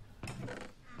genuine.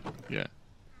 Yeah.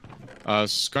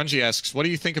 Scrungy asks, what do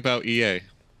you think about EA?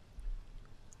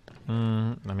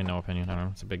 I mean, no opinion. I don't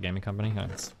know. It's a big gaming company.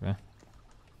 Yeah.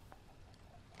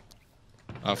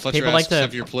 Fletcher people asks, like to...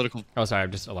 have your political... Oh, sorry,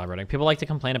 I'm just elaborating. People like to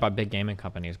complain about big gaming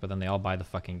companies, but then they all buy the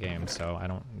fucking game. So I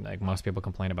don't... Like, most people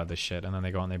complain about this shit, and then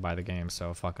they go and they buy the game,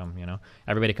 so fuck them, you know?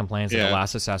 Everybody complains that the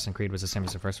last Assassin's Creed was the same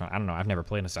as the first one. I don't know. I've never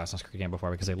played an Assassin's Creed game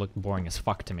before because they look boring as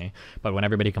fuck to me. But when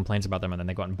everybody complains about them and then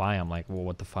they go out and buy them, like, well,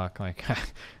 what the fuck? Like,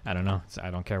 I don't know.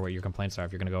 I don't care what your complaints are.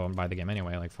 If you're gonna go and buy the game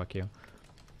anyway, like, fuck you.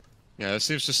 Yeah, it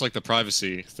seems just like the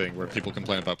privacy thing where people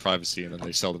complain about privacy and then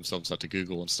they sell themselves out to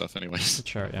Google and stuff anyways.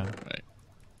 Sure, yeah. Right.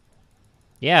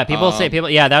 Yeah, people say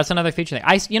yeah, that's another feature thing.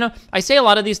 I say a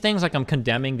lot of these things like I'm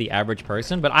condemning the average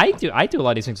person, but I do a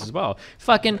lot of these things as well.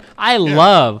 Fucking, I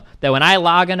love that when I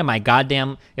log into my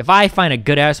goddamn, if I find a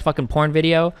good ass fucking porn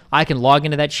video, I can log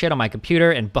into that shit on my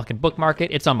computer and fucking bookmark it.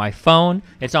 It's on my phone.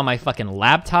 It's on my fucking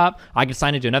laptop. I can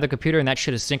sign into another computer and that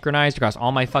shit is synchronized across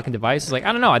all my fucking devices. Like,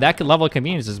 I don't know, that level of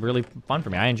convenience is really fun for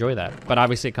me. I enjoy that, but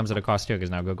obviously it comes at a cost too because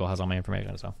now Google has all my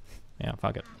information. So, yeah,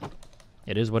 fuck it.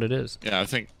 It is what it is. Yeah, I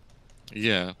think.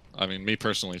 Yeah, I mean, me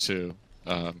personally too,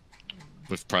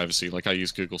 with privacy, like I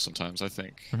use Google sometimes, I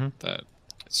think that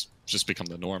it's just become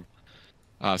the norm.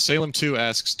 Salem 2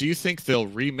 asks, do you think they'll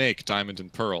remake Diamond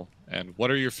and Pearl? And what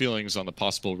are your feelings on the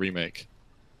possible remake?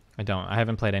 I don't. I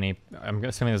haven't played any, I'm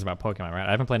assuming this is about Pokemon, right?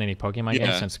 I haven't played any Pokemon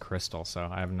games since Crystal, so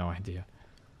I have no idea.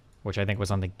 Which I think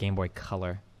was on the Game Boy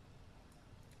Color.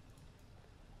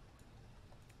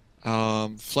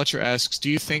 Fletcher asks, do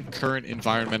you think current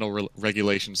environmental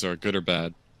regulations are good or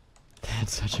bad?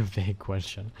 That's such a vague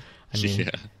question. I mean,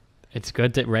 it's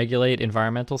good to regulate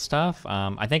environmental stuff.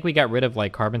 I think we got rid of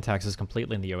like carbon taxes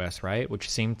completely in the US, right? Which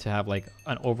seemed to have like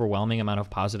an overwhelming amount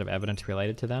of positive evidence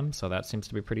related to them. So that seems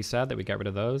to be pretty sad that we got rid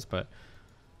of those, but...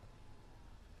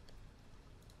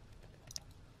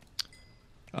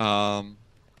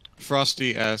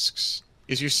 Frosty asks,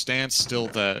 is your stance still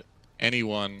that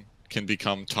anyone can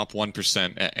become top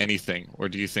 1% at anything, or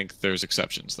do you think there's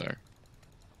exceptions there?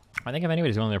 I think if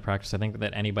anybody's willing to practice, I think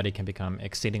that anybody can become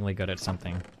exceedingly good at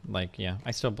something. Like, yeah,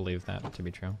 I still believe that to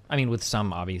be true. I mean, with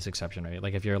some obvious exception, right?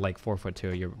 Like, if you're like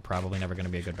 4'2", you're probably never going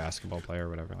to be a good basketball player or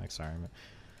whatever. Like, sorry.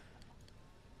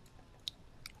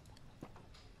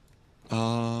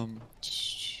 But...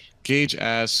 Gage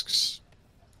asks,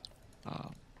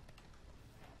 oh,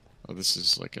 this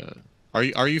is like a...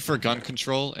 Are you for gun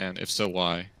control, and if so,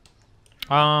 why?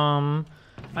 I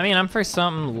mean, I'm for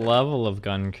some level of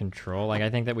gun control. Like, I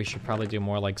think that we should probably do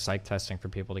more, like, psych testing for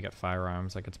people to get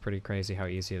firearms. Like, it's pretty crazy how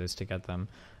easy it is to get them.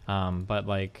 But,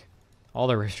 like, all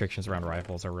the restrictions around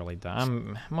rifles are really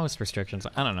dumb. Most restrictions,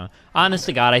 I don't know. Honest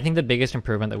to God, I think the biggest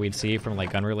improvement that we'd see from,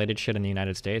 like, gun-related shit in the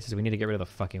United States is we need to get rid of the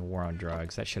fucking war on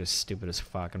drugs. That shit is stupid as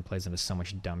fuck and plays into so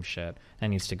much dumb shit. That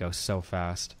needs to go so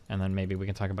fast. And then maybe we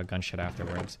can talk about gun shit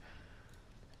afterwards.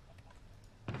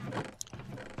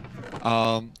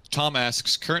 Tom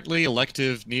asks, currently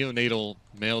elective neonatal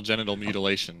male genital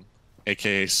mutilation,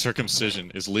 aka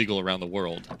circumcision, is legal around the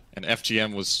world, and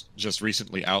FGM was just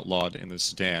recently outlawed in the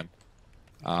Sudan.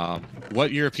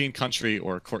 What European country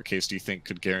or court case do you think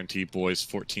could guarantee boys'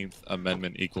 14th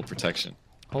Amendment equal protection?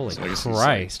 Holy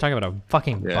Christ, talking about a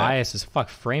fucking bias as fuck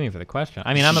framing for the question.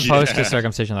 I mean, I'm opposed to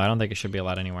circumcision, though. I don't think it should be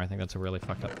allowed anywhere. I think that's a really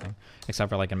fucked up thing, except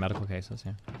for, like, in medical cases,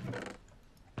 yeah.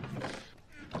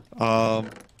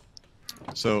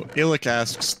 So Illick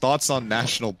asks, thoughts on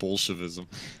National Bolshevism?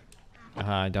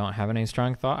 I don't have any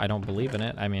strong thought. I don't believe in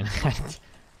it. I mean,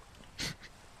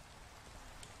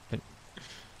 but...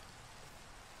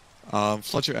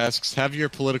 Fletcher asks, have your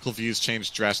political views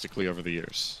changed drastically over the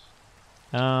years?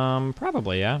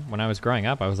 Probably, yeah. When I was growing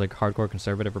up, I was like hardcore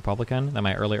conservative Republican. In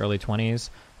my early 20s,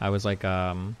 I was like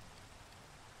kind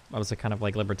of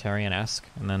like libertarian-esque,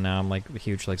 and then now I'm like a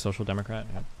huge like social democrat.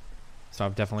 Yeah. So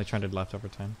I've definitely trended left over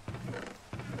time.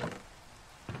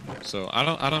 So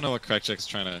I don't know what Crackcheck's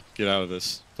trying to get out of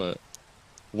this, but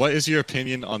what is your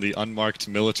opinion on the unmarked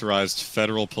militarized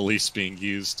federal police being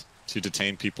used to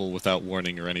detain people without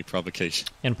warning or any provocation?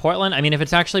 In Portland, I mean, if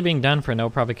it's actually being done for no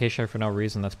provocation or for no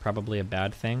reason, that's probably a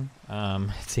bad thing.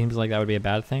 It seems like that would be a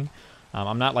bad thing.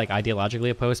 I'm not like ideologically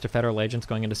opposed to federal agents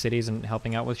going into cities and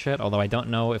helping out with shit, although I don't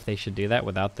know if they should do that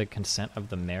without the consent of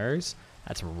the mayors.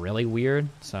 That's really weird.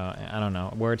 So I don't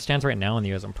know. Where it stands right now in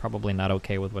the US, I'm probably not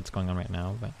okay with what's going on right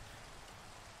now. But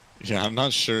yeah, I'm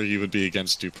not sure you would be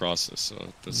against due process.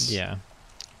 So this. Yeah.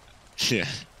 Yeah.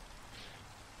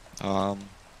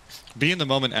 Be in the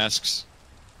Moment asks,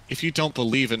 if you don't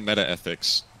believe in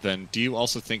meta-ethics, then do you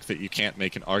also think that you can't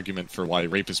make an argument for why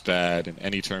rape is bad in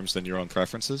any terms than your own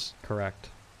preferences? Correct.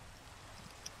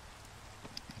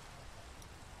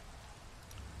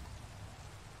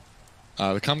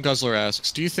 The Cum Guzzler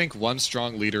asks, do you think one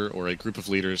strong leader or a group of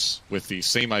leaders with the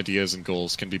same ideas and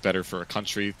goals can be better for a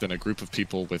country than a group of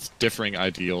people with differing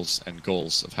ideals and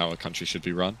goals of how a country should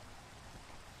be run?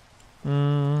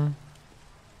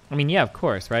 I mean, yeah, of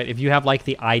course, right? If you have, like,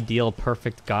 the ideal,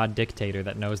 perfect god dictator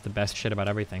that knows the best shit about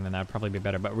everything, then that would probably be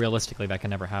better. But realistically, that can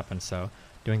never happen, so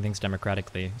doing things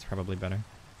democratically is probably better.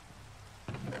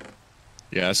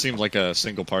 Yeah, it seemed like a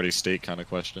single-party state kind of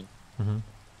question.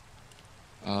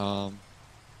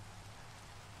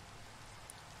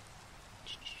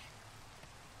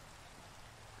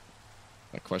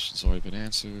 That question's already been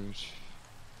answered.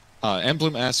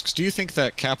 Emblem asks, do you think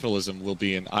that capitalism will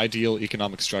be an ideal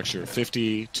economic structure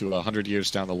 50 to 100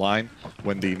 years down the line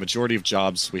when the majority of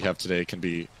jobs we have today can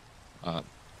be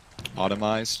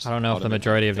automized? I don't know if the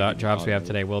majority of jobs we have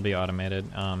today will be automated,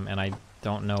 and I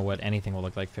don't know what anything will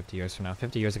look like 50 years from now.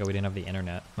 50 years ago, we didn't have the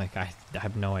internet. Like, I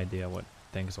have no idea what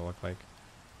things will look like.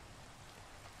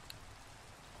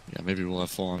 Yeah, maybe we'll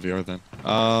have full-on VR then.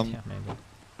 Yeah, maybe.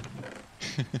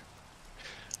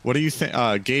 What do you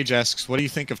think? Gage asks, what do you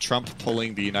think of Trump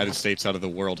pulling the United States out of the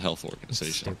World Health Organization?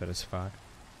 It's stupid as fuck.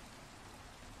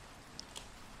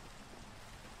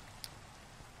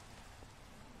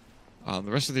 The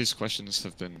rest of these questions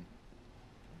have been,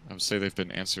 I would say they've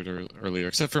been answered earlier,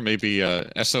 except for maybe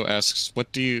SO asks, what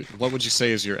would you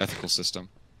say is your ethical system?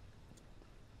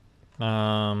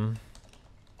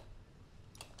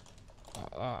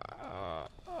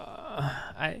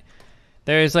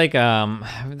 There's like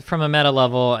from a meta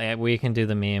level, we can do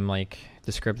the meme like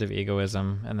descriptive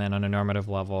egoism, and then on a normative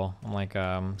level, I'm like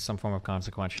some form of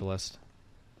consequentialist.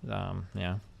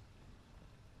 Yeah.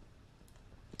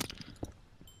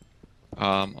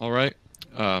 All right.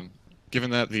 Given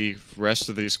that the rest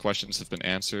of these questions have been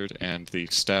answered and the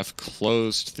staff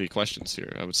closed the questions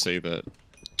here, I would say that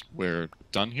we're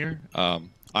done here.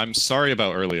 I'm sorry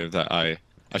about earlier that I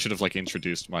should have like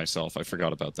introduced myself. I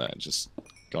forgot about that and just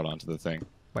got onto the thing.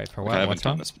 Wait, for what? I haven't What's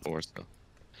done wrong? this before, so.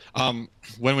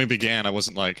 When we began, I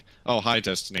wasn't like, oh, hi,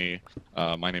 Destiny.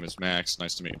 My name is Max.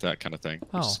 Nice to meet you, that kind of thing.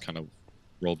 I just kind of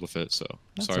rolled with it, so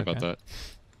That's sorry about okay.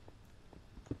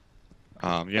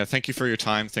 that. Yeah, thank you for your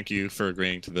time. Thank you for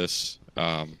agreeing to this.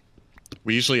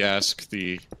 We usually ask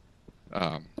the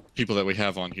people that we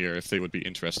have on here if they would be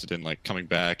interested in like coming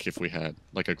back if we had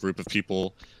like a group of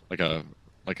people, like a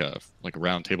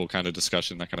round table kind of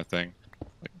discussion, that kind of thing.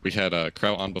 Like, we had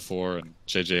Kraut on before and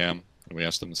JJM, and we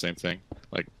asked them the same thing.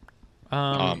 Like,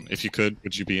 if you could,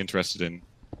 would you be interested in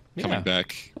coming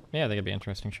back? Yeah, that could be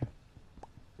interesting, sure.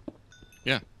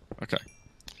 Yeah. Okay.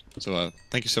 So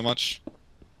thank you so much.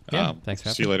 Yeah, thanks for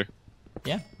having See you later.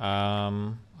 Yeah.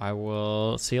 I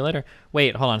will see you later.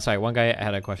 Wait, hold on. Sorry, one guy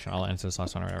had a question. I'll answer this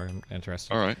last one or whatever. I'm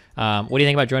interested. All right. What do you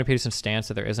think about Jordan Peterson's stance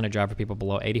that there isn't a job for people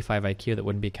below 85 IQ that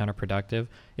wouldn't be counterproductive?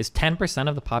 Is 10%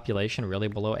 of the population really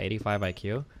below 85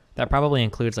 IQ? That probably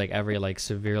includes like every like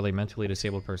severely mentally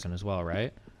disabled person as well,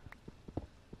 right?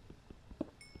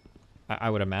 I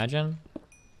would imagine.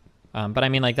 But I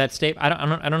mean, like that statement.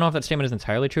 I don't know if that statement is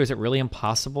entirely true. Is it really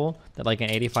impossible that like an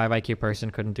 85 IQ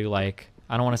person couldn't do like,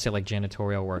 I don't want to say like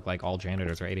janitorial work, like all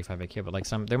janitors are 85 IQ, but like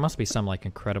there must be some like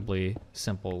incredibly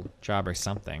simple job or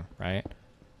something, right?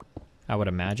 I would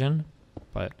imagine,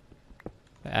 but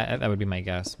that would be my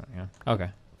guess. Yeah. Okay.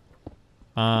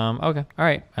 Okay. All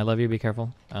right. I love you. Be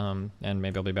careful. And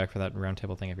maybe I'll be back for that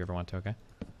roundtable thing if you ever want to. Okay.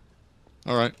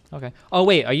 All right. Okay. Oh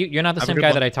wait, you're not the same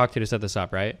guy that I talked to set this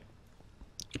up, right?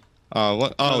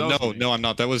 What? Oh, that was me. no, I'm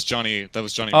not. That was Johnny. That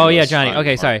was Johnny. Oh yeah, Lewis. Johnny.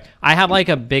 Okay, sorry. I have like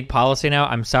a big policy now.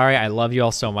 I'm sorry. I love you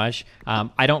all so much.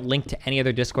 I don't link to any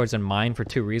other Discords than mine for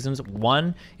two reasons.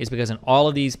 One is because in all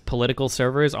of these political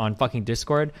servers on fucking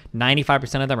Discord,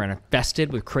 95% of them are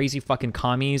infested with crazy fucking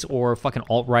commies or fucking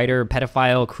alt-righter,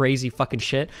 pedophile, crazy fucking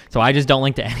shit. So I just don't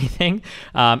link to anything.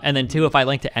 And then two, if I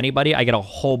link to anybody, I get a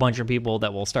whole bunch of people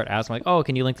that will start asking like, oh,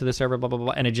 can you link to the server, blah, blah,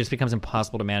 blah. And it just becomes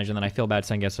impossible to manage. And then I feel bad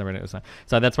saying yes to everybody.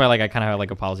 So that's why like I kind of have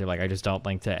like a policy of like I just don't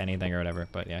link to anything or whatever.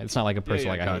 But yeah, it's not like a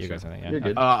personal like I hate you guys or anything. Yeah. You're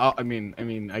good. I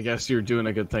mean, I guess you're doing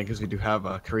a good thing because we do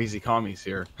have crazy commies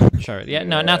here. Sure. Yeah.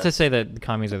 No, not to say that the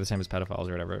commies are the same as pedophiles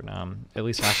or whatever. At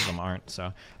least half of them aren't.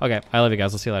 So okay, I love you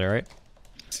guys. I'll see you later. All right.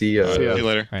 See ya. See you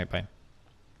later. All right. Bye.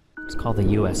 It's called the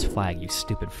U.S. flag. You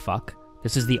stupid fuck.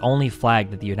 This is the only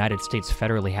flag that the United States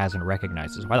federally has and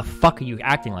recognizes. Why the fuck are you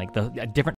acting like the different